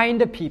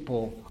kind of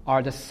people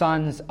are the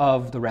sons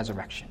of the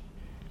resurrection?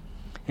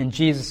 And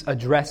Jesus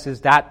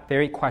addresses that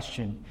very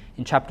question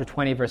in chapter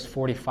 20, verse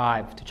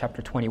 45 to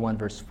chapter 21,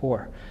 verse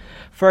 4.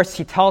 First,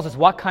 he tells us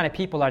what kind of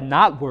people are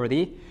not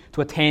worthy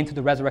to attain to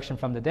the resurrection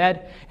from the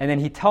dead. And then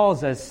he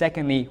tells us,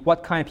 secondly,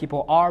 what kind of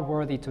people are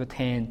worthy to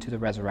attain to the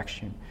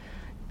resurrection.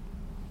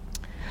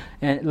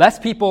 And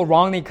lest people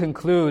wrongly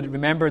conclude,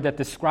 remember that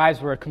the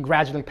scribes were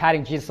congratulating,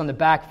 patting Jesus on the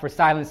back for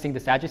silencing the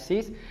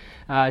Sadducees.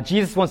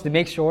 Jesus wants to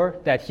make sure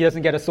that he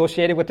doesn't get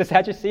associated with the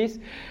Sadducees.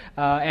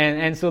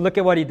 And so look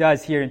at what he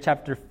does here in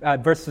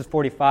verses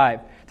 45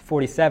 to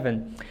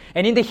 47.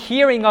 And in the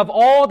hearing of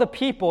all the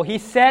people, he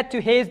said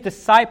to his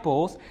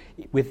disciples,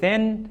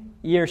 within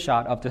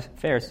earshot of the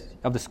Pharisees,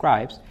 of the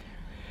scribes,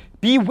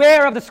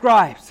 beware of the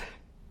scribes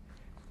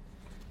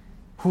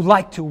who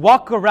like to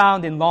walk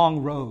around in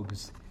long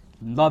robes,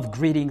 love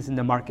greetings in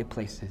the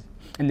marketplaces,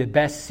 and the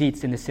best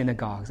seats in the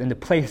synagogues, and the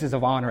places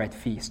of honor at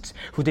feasts,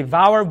 who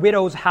devour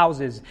widows'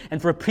 houses,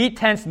 and for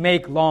pretense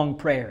make long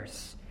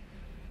prayers.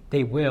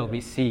 They will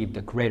receive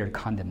the greater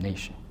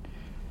condemnation.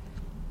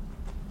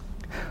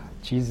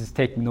 Jesus is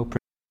taking no.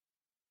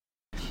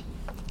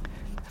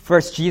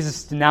 First,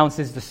 Jesus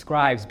denounces the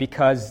scribes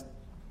because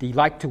they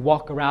like to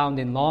walk around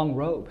in long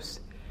robes.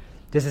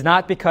 This is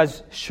not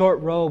because short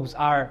robes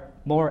are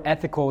more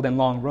ethical than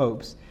long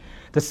robes.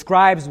 The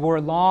scribes wore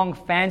long,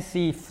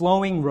 fancy,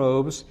 flowing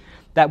robes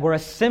that were a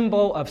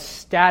symbol of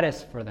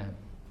status for them.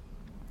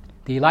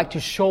 They like to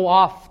show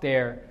off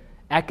their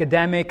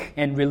academic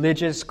and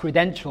religious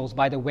credentials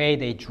by the way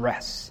they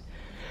dress,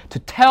 to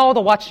tell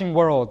the watching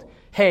world,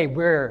 hey,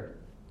 we're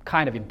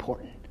kind of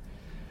important.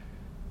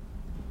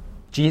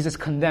 Jesus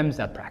condemns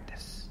that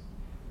practice.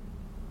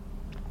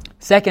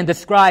 Second, the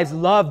scribes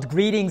loved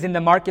greetings in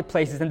the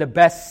marketplaces and the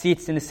best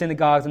seats in the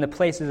synagogues and the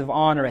places of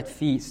honor at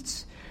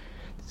feasts.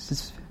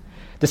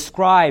 The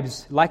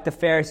scribes, like the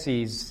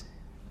Pharisees,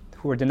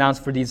 who were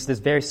denounced for this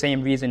very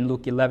same reason in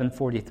Luke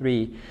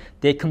 11:43,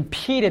 they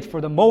competed for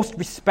the most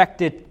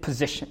respected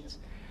positions.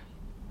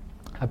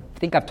 I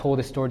think I've told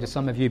this story to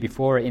some of you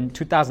before. In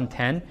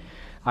 2010,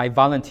 I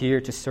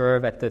volunteered to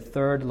serve at the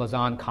Third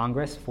Lausanne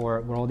Congress for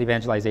World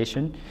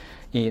Evangelization,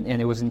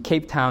 and it was in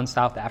Cape Town,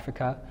 South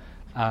Africa.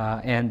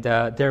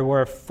 There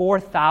were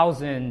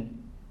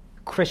 4,000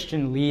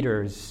 Christian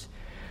leaders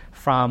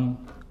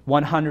from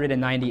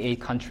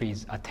 198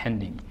 countries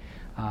attending.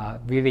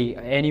 Really,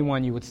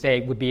 anyone you would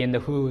say would be in the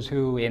who's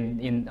who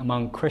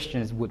among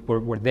Christians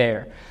were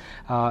there.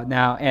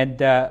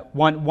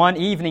 One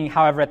evening,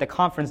 however, at the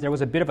conference, there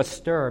was a bit of a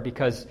stir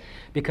because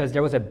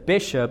there was a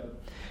bishop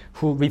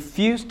who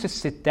refused to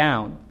sit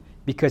down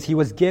because he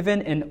was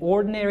given an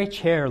ordinary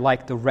chair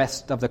like the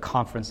rest of the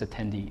conference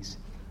attendees.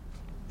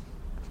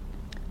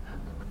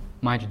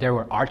 Mind you, there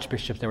were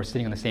archbishops that were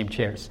sitting on the same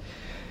chairs.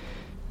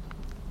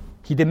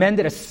 He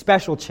demanded a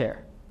special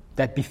chair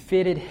that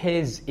befitted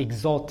his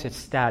exalted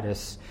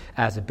status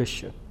as a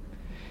bishop.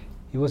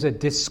 It was a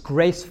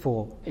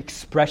disgraceful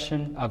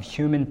expression of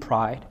human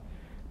pride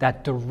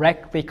that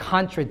directly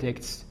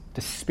contradicts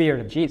the spirit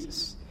of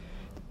Jesus,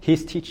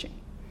 his teaching.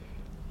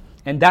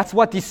 And that's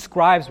what these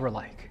scribes were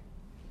like.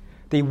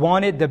 They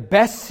wanted the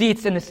best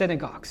seats in the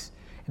synagogues,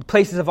 and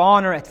places of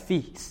honor at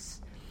feasts.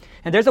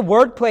 And there's a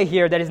wordplay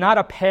here that is not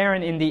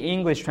apparent in the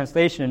English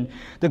translation.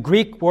 The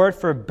Greek word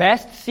for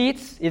best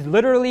seats is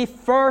literally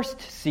first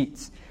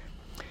seats.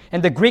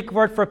 And the Greek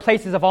word for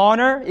places of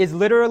honor is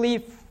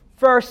literally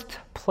first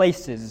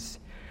places.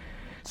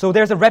 So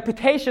there's a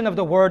reputation of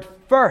the word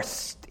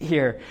first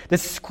here. The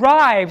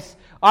scribes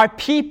are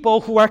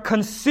people who are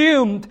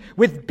consumed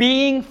with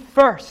being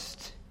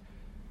first.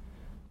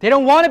 They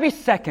don't want to be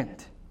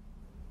second.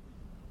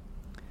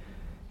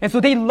 And so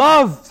they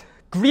loved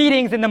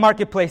greetings in the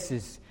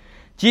marketplaces.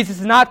 Jesus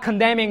is not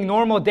condemning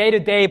normal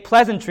day-to-day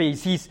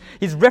pleasantries. He's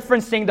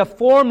referencing the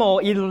formal,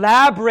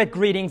 elaborate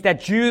greetings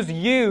that Jews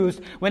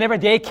used whenever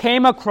they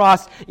came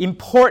across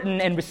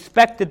important and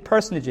respected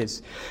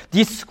personages.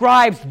 These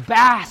scribes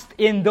basked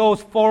in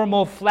those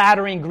formal,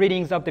 flattering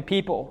greetings of the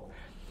people.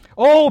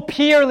 Oh,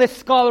 peerless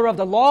scholar of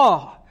the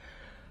law,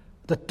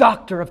 the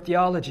doctor of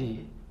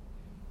theology,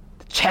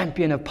 the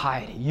champion of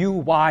piety, you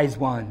wise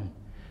one,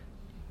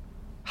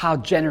 how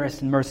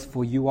generous and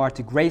merciful you are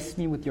to grace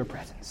me with your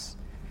presence.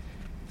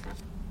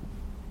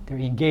 They're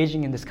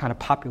engaging in this kind of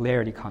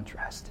popularity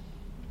contrast.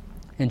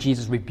 And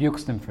Jesus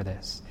rebukes them for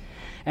this.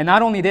 And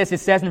not only this, it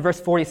says in verse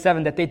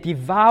 47 that they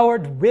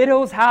devoured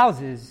widows'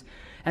 houses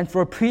and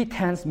for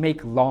pretense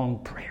make long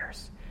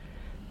prayers.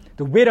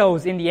 the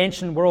widows in the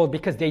ancient world,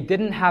 because they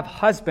didn't have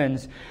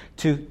husbands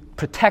to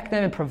protect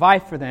them and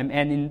provide for them,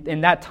 and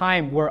in that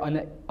time were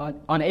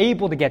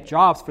unable to get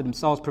jobs for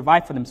themselves,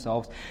 provide for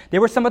themselves. They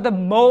were some of the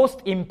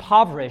most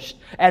impoverished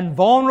and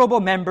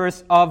vulnerable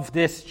members of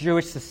this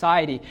Jewish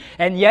society.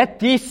 And yet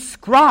these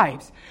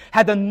scribes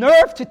had the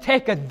nerve to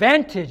take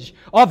advantage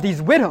of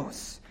these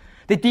widows.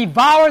 They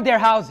devoured their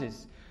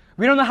houses.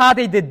 We don't know how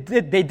they did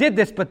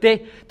this, but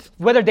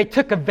whether they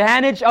took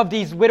advantage of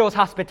these widows'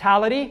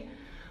 hospitality,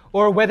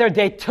 or whether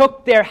they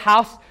took their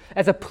house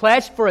as a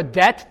pledge for a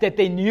debt that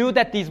they knew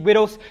that these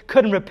widows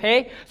couldn't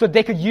repay, so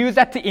they could use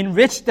that to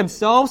enrich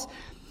themselves.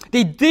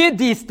 They did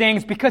these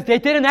things because they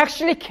didn't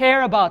actually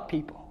care about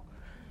people.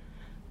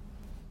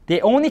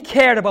 They only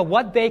cared about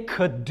what they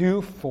could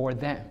do for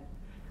them.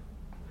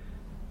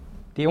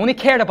 They only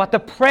cared about the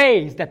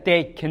praise that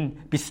they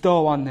can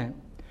bestow on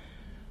them,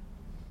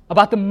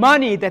 about the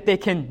money that they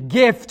can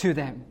give to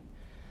them.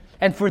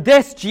 And for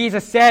this,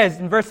 Jesus says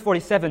in verse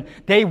 47,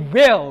 they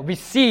will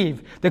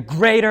receive the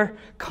greater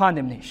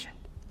condemnation.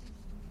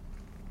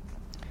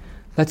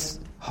 Let's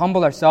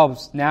humble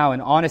ourselves now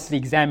and honestly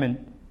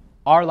examine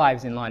our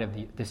lives in light of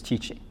this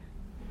teaching.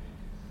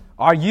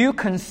 Are you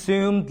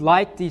consumed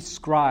like these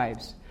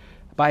scribes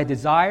by a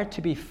desire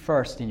to be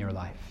first in your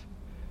life?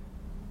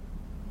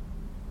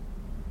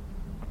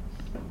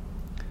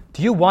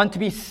 Do you want to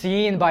be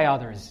seen by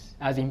others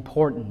as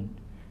important,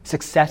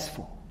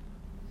 successful,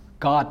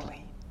 godly?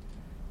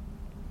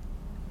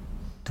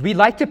 Do we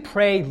like to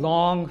pray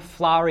long,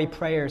 flowery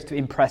prayers to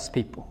impress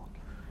people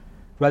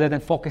rather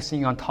than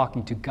focusing on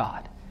talking to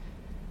God?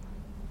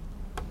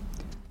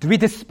 Do we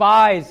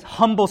despise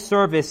humble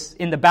service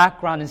in the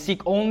background and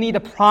seek only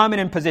the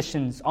prominent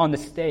positions on the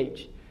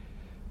stage?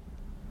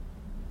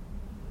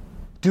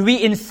 Do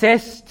we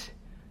insist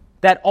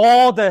that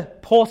all the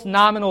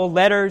post-nominal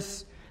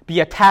letters be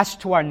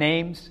attached to our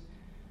names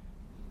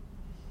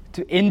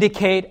to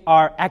indicate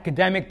our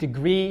academic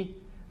degree,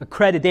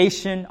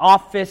 accreditation,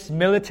 office,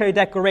 military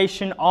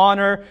decoration,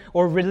 honor,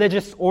 or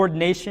religious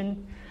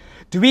ordination?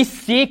 Do we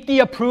seek the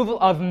approval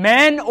of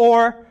men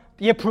or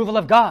the approval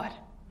of God?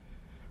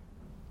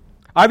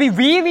 Are we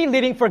really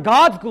living for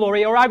God's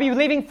glory, or are we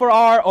living for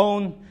our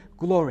own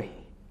glory?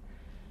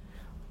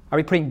 Are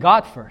we putting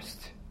God first?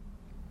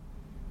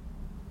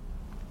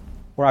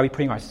 Or are we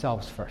putting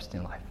ourselves first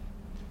in life?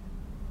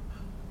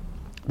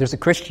 There's a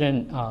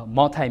Christian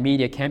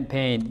multimedia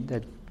campaign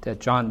that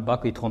John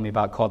Buckley told me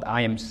about called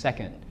I Am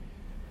Second,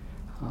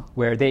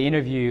 where they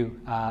interview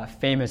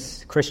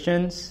famous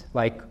Christians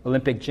like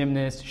Olympic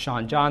gymnast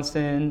Shawn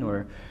Johnson,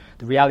 or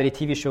the reality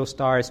TV show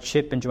stars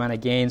Chip and Joanna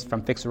Gaines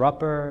from Fixer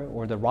Upper,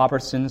 or the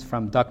Robertsons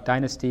from Duck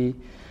Dynasty.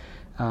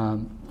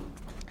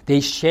 They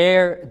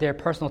share their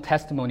personal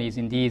testimonies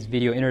in these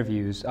video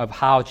interviews of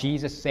how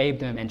Jesus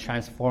saved them and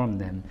transformed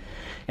them.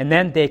 And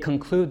then they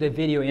conclude the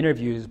video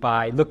interviews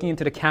by looking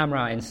into the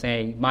camera and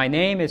saying, "My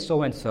name is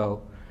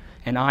so-and-so,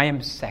 and I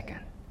am second,"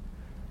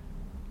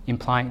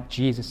 implying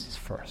Jesus is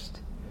first.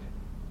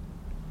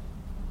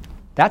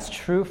 That's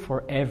true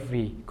for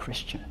every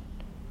Christian.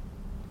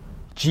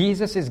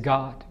 Jesus is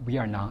God, we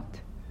are not.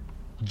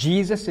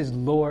 Jesus is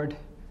Lord,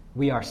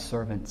 we are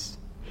servants.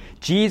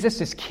 Jesus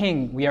is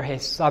King, we are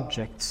His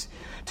subjects.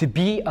 To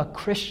be a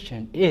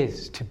Christian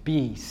is to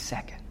be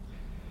second.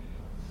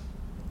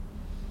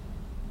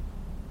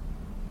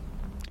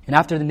 And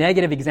after the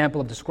negative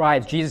example of the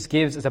scribes, Jesus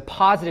gives us a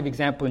positive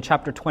example in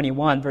chapter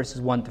 21, verses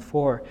 1 to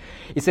 4.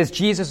 It says,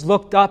 Jesus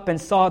looked up and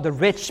saw the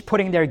rich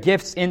putting their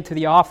gifts into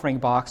the offering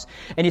box,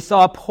 and he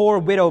saw a poor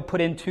widow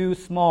put in 2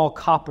 small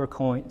copper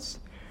coins.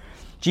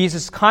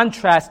 Jesus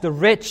contrasts the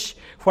rich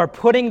who are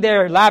putting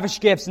their lavish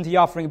gifts into the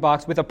offering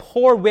box with a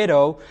poor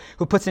widow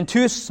who puts in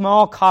 2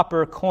 small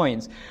copper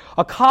coins.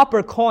 A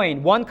copper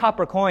coin, 1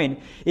 copper coin,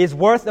 is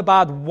worth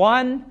about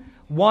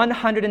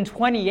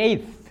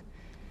 1/128th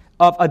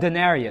of a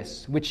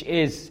denarius, which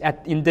is,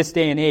 in this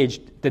day and age,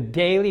 the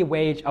daily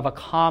wage of a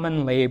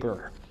common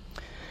laborer.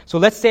 So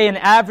let's say an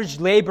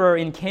average laborer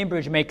in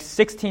Cambridge makes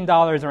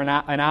 $16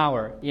 an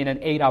hour in an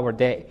 8-hour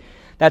day.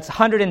 That's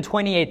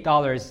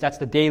 $128. That's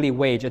the daily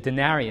wage, a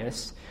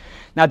denarius.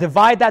 Now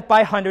divide that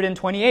by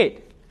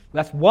 128.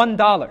 That's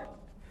 $1.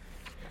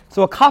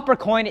 So a copper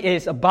coin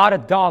is about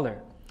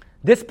 $1.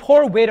 This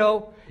poor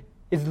widow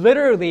is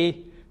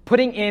literally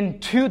putting in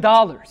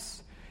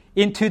 $2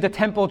 into the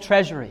temple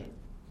treasury.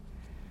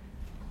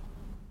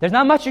 There's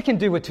not much you can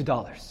do with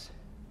 $2.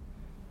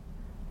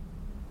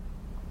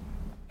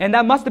 And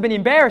that must have been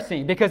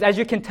embarrassing because, as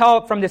you can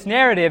tell from this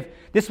narrative,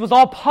 this was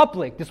all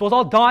public. This was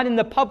all done in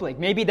the public.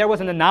 Maybe there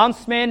was an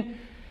announcement.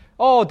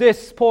 Oh,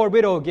 this poor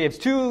widow gives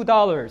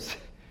 $2.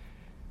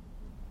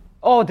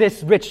 Oh,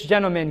 this rich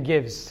gentleman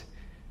gives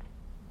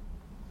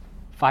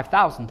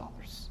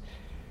 $5,000.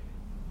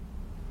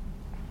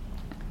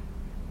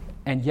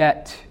 And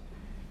yet,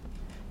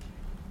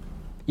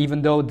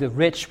 even though the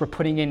rich were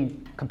putting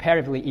in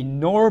comparatively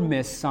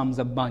enormous sums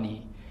of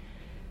money,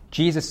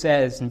 Jesus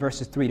says in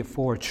verses 3 to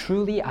 4,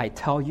 "Truly I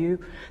tell you,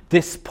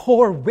 this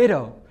poor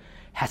widow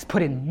has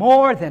put in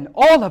more than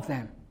all of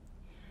them.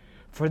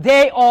 For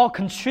they all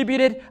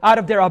contributed out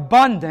of their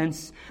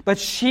abundance, but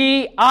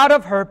she, out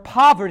of her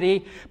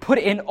poverty, put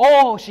in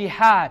all she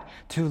had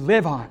to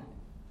live on.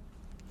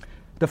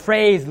 The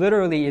phrase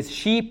literally is,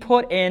 she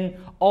put in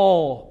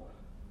all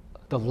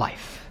the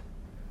life.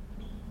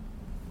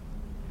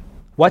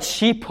 What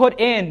she put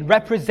in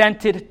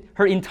represented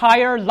her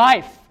entire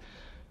life,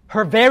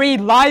 her very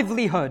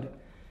livelihood.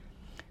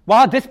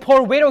 While this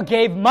poor widow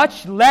gave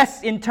much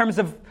less in terms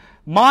of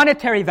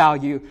monetary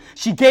value,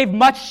 she gave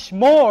much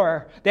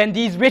more than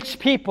these rich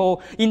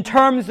people in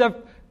terms of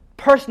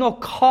personal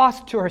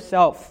cost to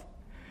herself.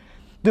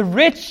 The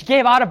rich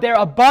gave out of their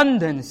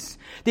abundance.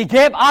 They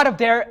gave out of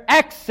their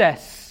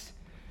excess,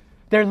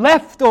 their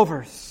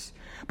leftovers.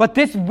 But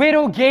this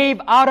widow gave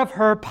out of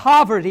her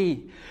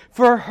poverty.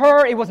 For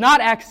her, it was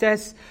not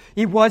excess,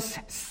 it was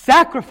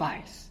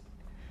sacrifice.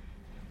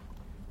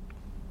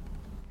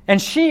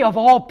 And she, of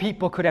all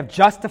people, could have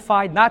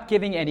justified not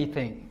giving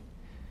anything.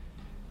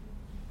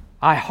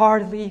 I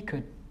hardly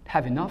could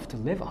have enough to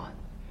live on.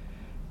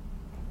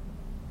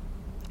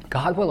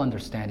 God will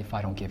understand if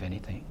I don't give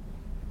anything.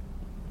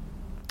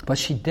 But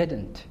she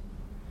didn't.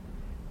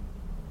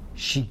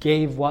 She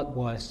gave what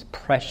was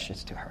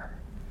precious to her.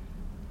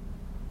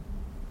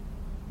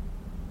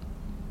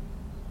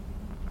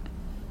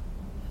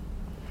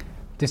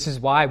 This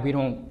is why we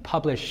don't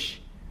publish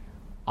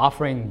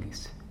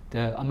offerings,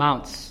 the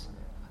amounts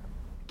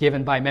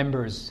given by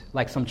members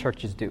like some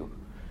churches do.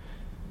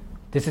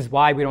 This is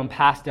why we don't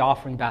pass the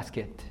offering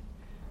basket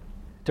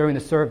during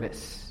the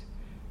service.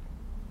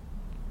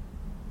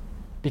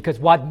 Because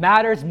what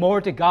matters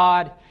more to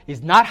God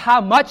is not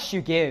how much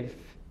you give,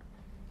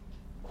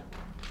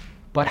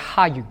 but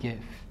how you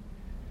give.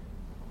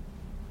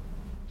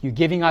 You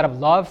giving out of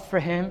love for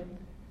Him?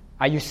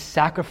 Are you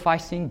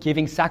sacrificing,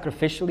 giving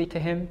sacrificially to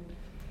Him?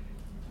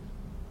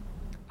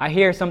 I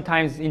hear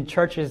sometimes in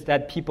churches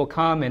that people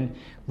come and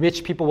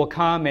rich people will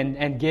come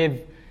and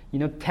give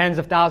tens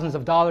of thousands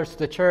of dollars to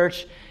the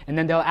church, and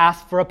then they'll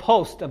ask for a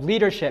post of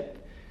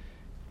leadership.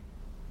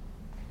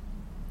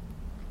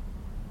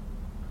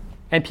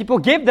 And people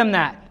give them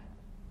that.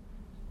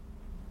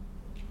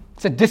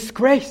 It's a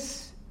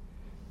disgrace.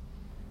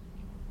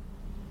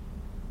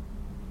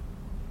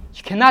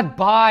 You cannot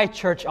buy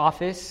church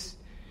office.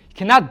 You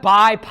cannot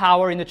buy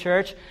power in the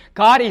church.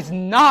 God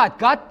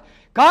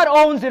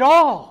owns it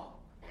all.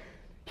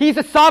 He's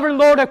the sovereign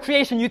Lord of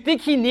creation. You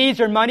think He needs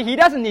your money? He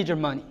doesn't need your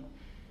money.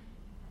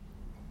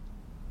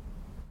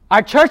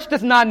 Our church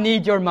does not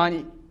need your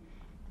money.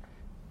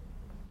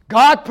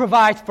 God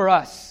provides for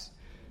us.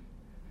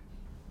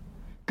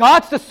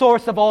 God's the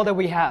source of all that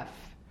we have.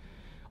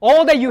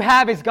 All that you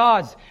have is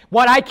God's.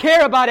 What I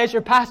care about as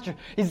your pastor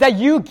is that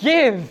you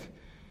give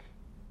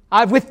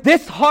with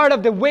this heart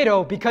of the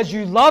widow because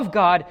you love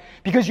God,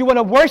 because you want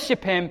to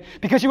worship Him,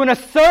 because you want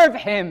to serve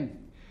Him,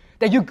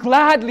 that you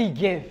gladly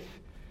give.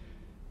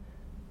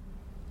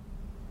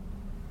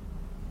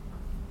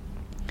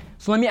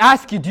 So let me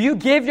ask you, do you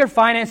give your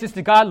finances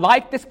to God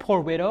like this poor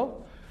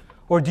widow?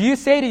 Or do you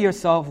say to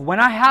yourself, when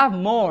I have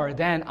more,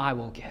 then I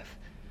will give?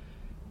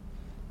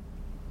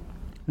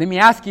 Let me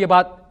ask you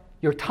about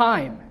your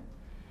time.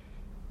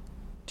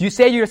 Do you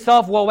say to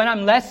yourself, well, when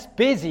I'm less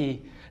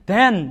busy,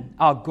 then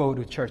I'll go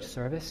to church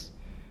service.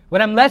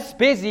 When I'm less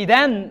busy,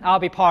 then I'll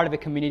be part of a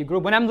community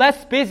group. When I'm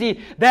less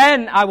busy,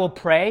 then I will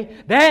pray.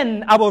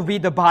 Then I will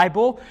read the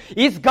Bible.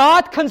 Is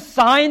God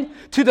consigned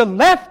to the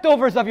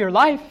leftovers of your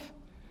life?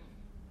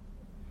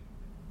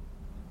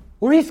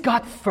 Or is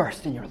God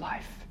first in your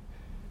life?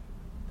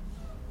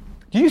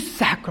 Do you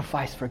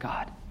sacrifice for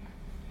God?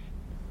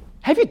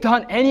 Have you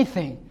done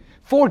anything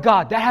for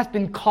God that has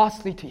been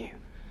costly to you?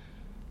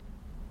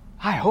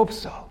 I hope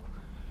so.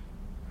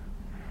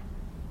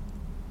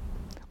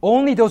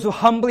 Only those who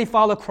humbly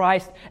follow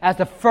Christ as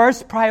the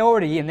first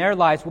priority in their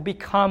lives will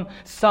become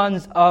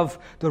sons of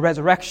the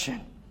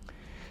resurrection.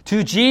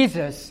 To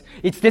Jesus,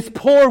 it's this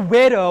poor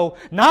widow,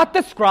 not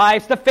the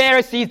scribes, the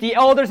Pharisees, the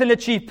elders, and the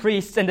chief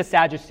priests, and the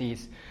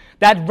Sadducees,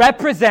 that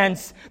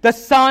represents the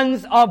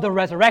sons of the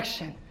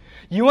resurrection.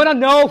 You want to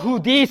know who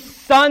these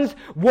sons,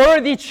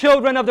 worthy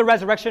children of the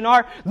resurrection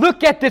are?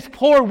 Look at this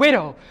poor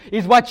widow,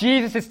 is what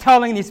Jesus is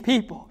telling these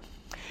people.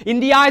 In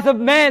the eyes of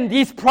men,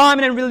 these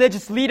prominent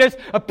religious leaders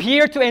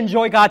appear to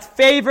enjoy God's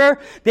favor.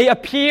 They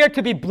appear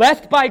to be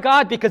blessed by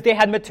God because they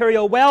had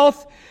material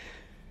wealth.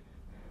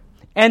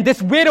 And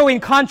this widow, in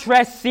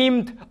contrast,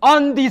 seemed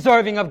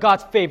undeserving of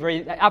God's favor.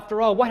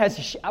 After all, what has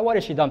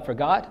she done for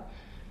God?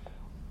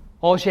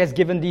 All she has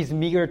given these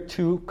meager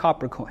 2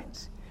 copper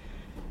coins.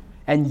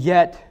 And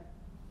yet,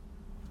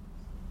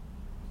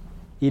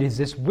 it is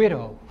this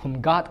widow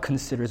whom God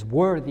considers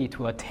worthy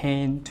to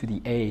attain to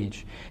the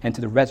age and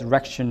to the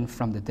resurrection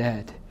from the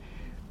dead.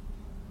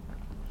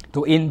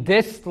 Though in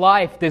this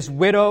life, this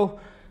widow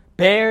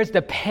bears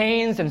the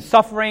pains and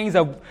sufferings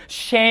of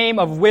shame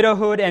of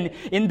widowhood,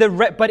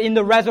 but in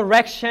the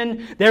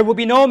resurrection, there will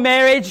be no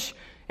marriage,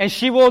 and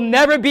she will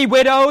never be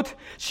widowed.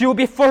 She will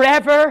be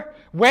forever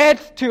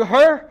wed to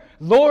her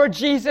Lord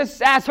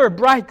Jesus as her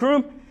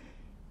bridegroom.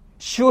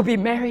 She will be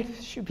married.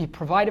 She will be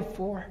provided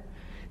for.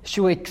 she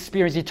will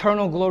experience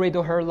eternal glory,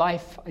 though her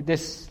life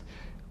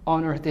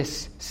on earth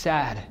is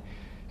sad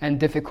and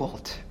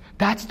difficult.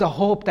 That's the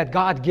hope that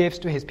God gives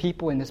to his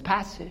people in this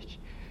passage.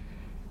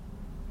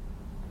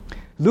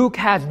 Luke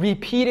has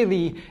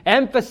repeatedly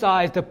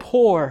emphasized the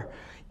poor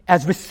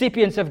as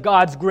recipients of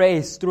God's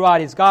grace throughout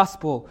his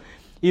gospel.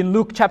 In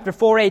Luke chapter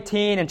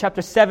 4:18 and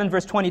chapter 7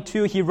 verse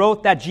 22, he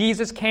wrote that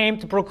Jesus came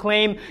to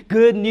proclaim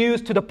good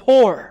news to the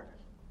poor.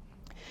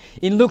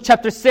 In Luke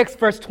chapter 6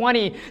 verse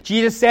 20,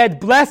 Jesus said,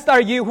 "Blessed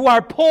are you who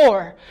are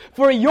poor,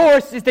 for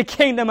yours is the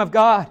kingdom of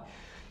God."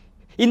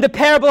 In the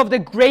parable of the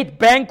great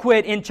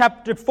banquet in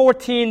chapter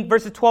 14,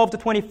 verses 12 to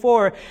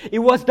 24, it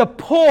was the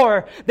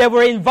poor that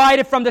were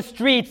invited from the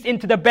streets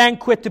into the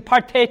banquet to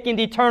partake in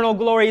the eternal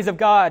glories of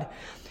God.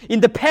 In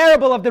the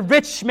parable of the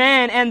rich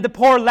man and the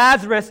poor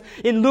Lazarus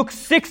in Luke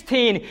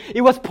 16,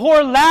 it was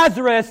poor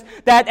Lazarus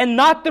and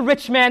not the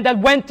rich man that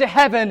went to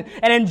heaven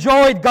and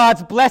enjoyed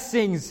God's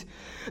blessings.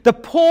 The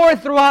poor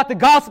throughout the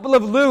Gospel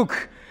of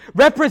Luke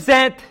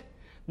represent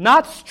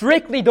not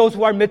strictly those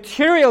who are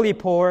materially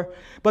poor,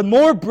 but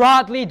more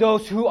broadly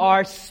those who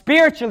are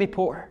spiritually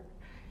poor.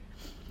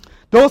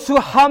 Those who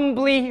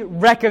humbly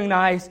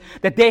recognize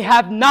that they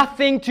have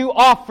nothing to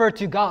offer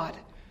to God.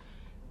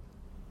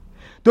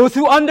 Those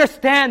who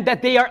understand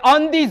that they are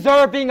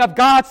undeserving of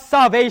God's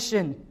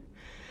salvation.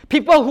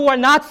 People who are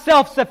not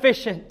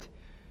self-sufficient.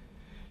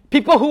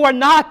 People who are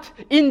not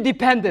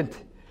independent,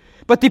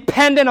 but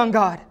dependent on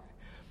God.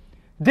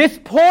 This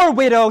poor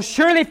widow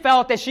surely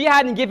felt that she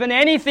hadn't given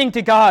anything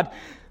to God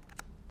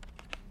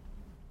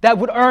that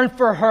would earn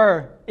for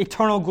her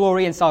eternal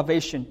glory and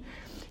salvation.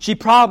 She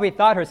probably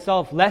thought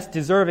herself less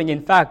deserving,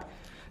 in fact,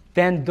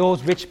 than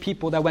those rich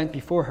people that went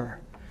before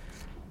her.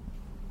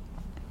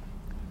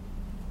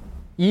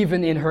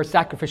 Even in her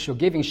sacrificial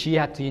giving, she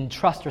had to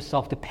entrust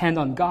herself, depend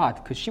on God,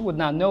 because she would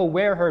not know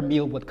where her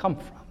meal would come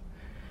from.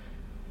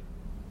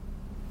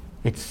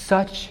 It's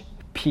such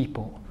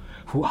people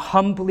who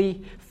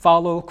humbly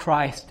follow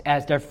Christ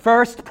as their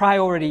first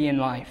priority in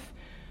life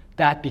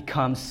that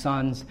become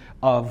sons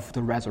of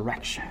the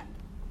resurrection.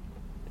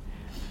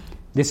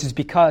 This is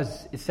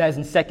because it says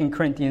in 2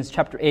 Corinthians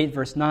chapter 8,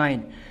 verse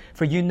 9,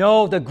 "For you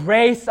know the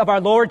grace of our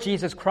Lord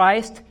Jesus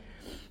Christ,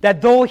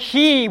 that though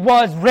he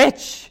was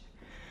rich,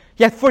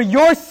 yet for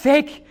your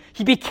sake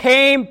he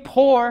became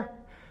poor,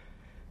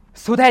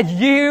 so that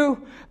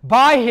you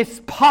by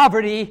his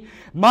poverty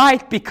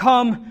might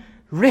become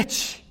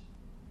rich."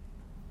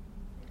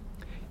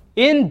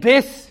 In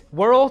this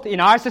world, in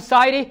our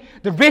society,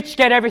 the rich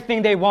get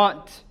everything they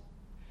want.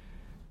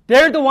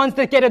 They're the ones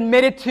that get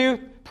admitted to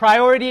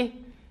priority.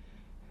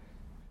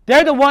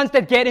 They're the ones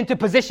that get into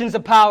positions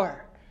of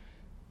power.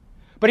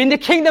 But in the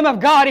kingdom of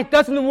God, it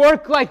doesn't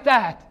work like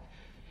that.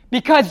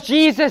 Because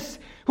Jesus,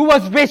 who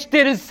was rich,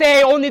 didn't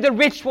say only the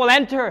rich will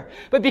enter.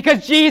 But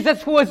because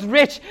Jesus, who was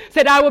rich,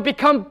 said, "I will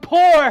become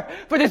poor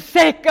for the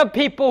sake of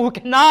people who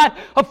cannot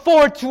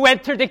afford to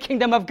enter the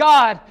kingdom of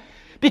God."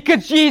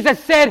 Because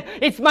Jesus said,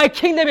 my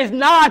kingdom is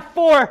not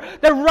for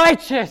the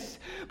righteous,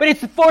 but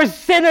it's for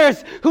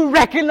sinners who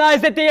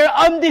recognize that they are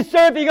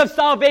undeserving of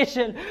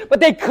salvation. But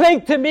they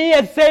cling to me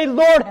and say,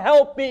 "Lord,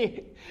 help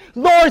me.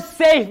 Lord,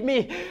 save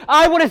me."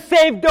 I want to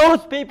save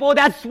those people.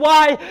 That's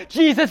why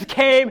Jesus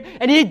came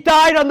and he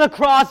died on the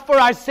cross for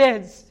our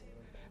sins.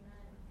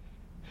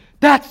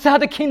 That's how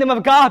the kingdom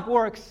of God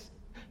works.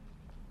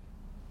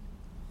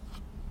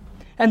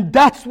 And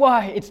that's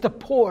why it's the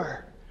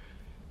poor.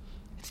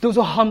 It's those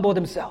who humble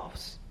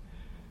themselves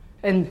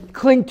and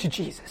cling to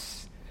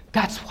Jesus.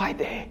 That's why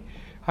they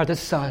are the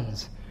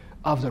sons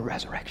of the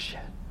resurrection.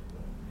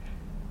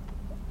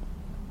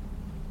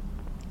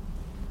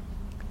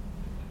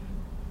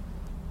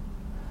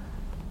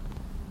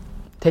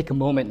 Take a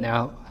moment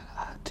now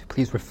to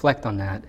please reflect on that.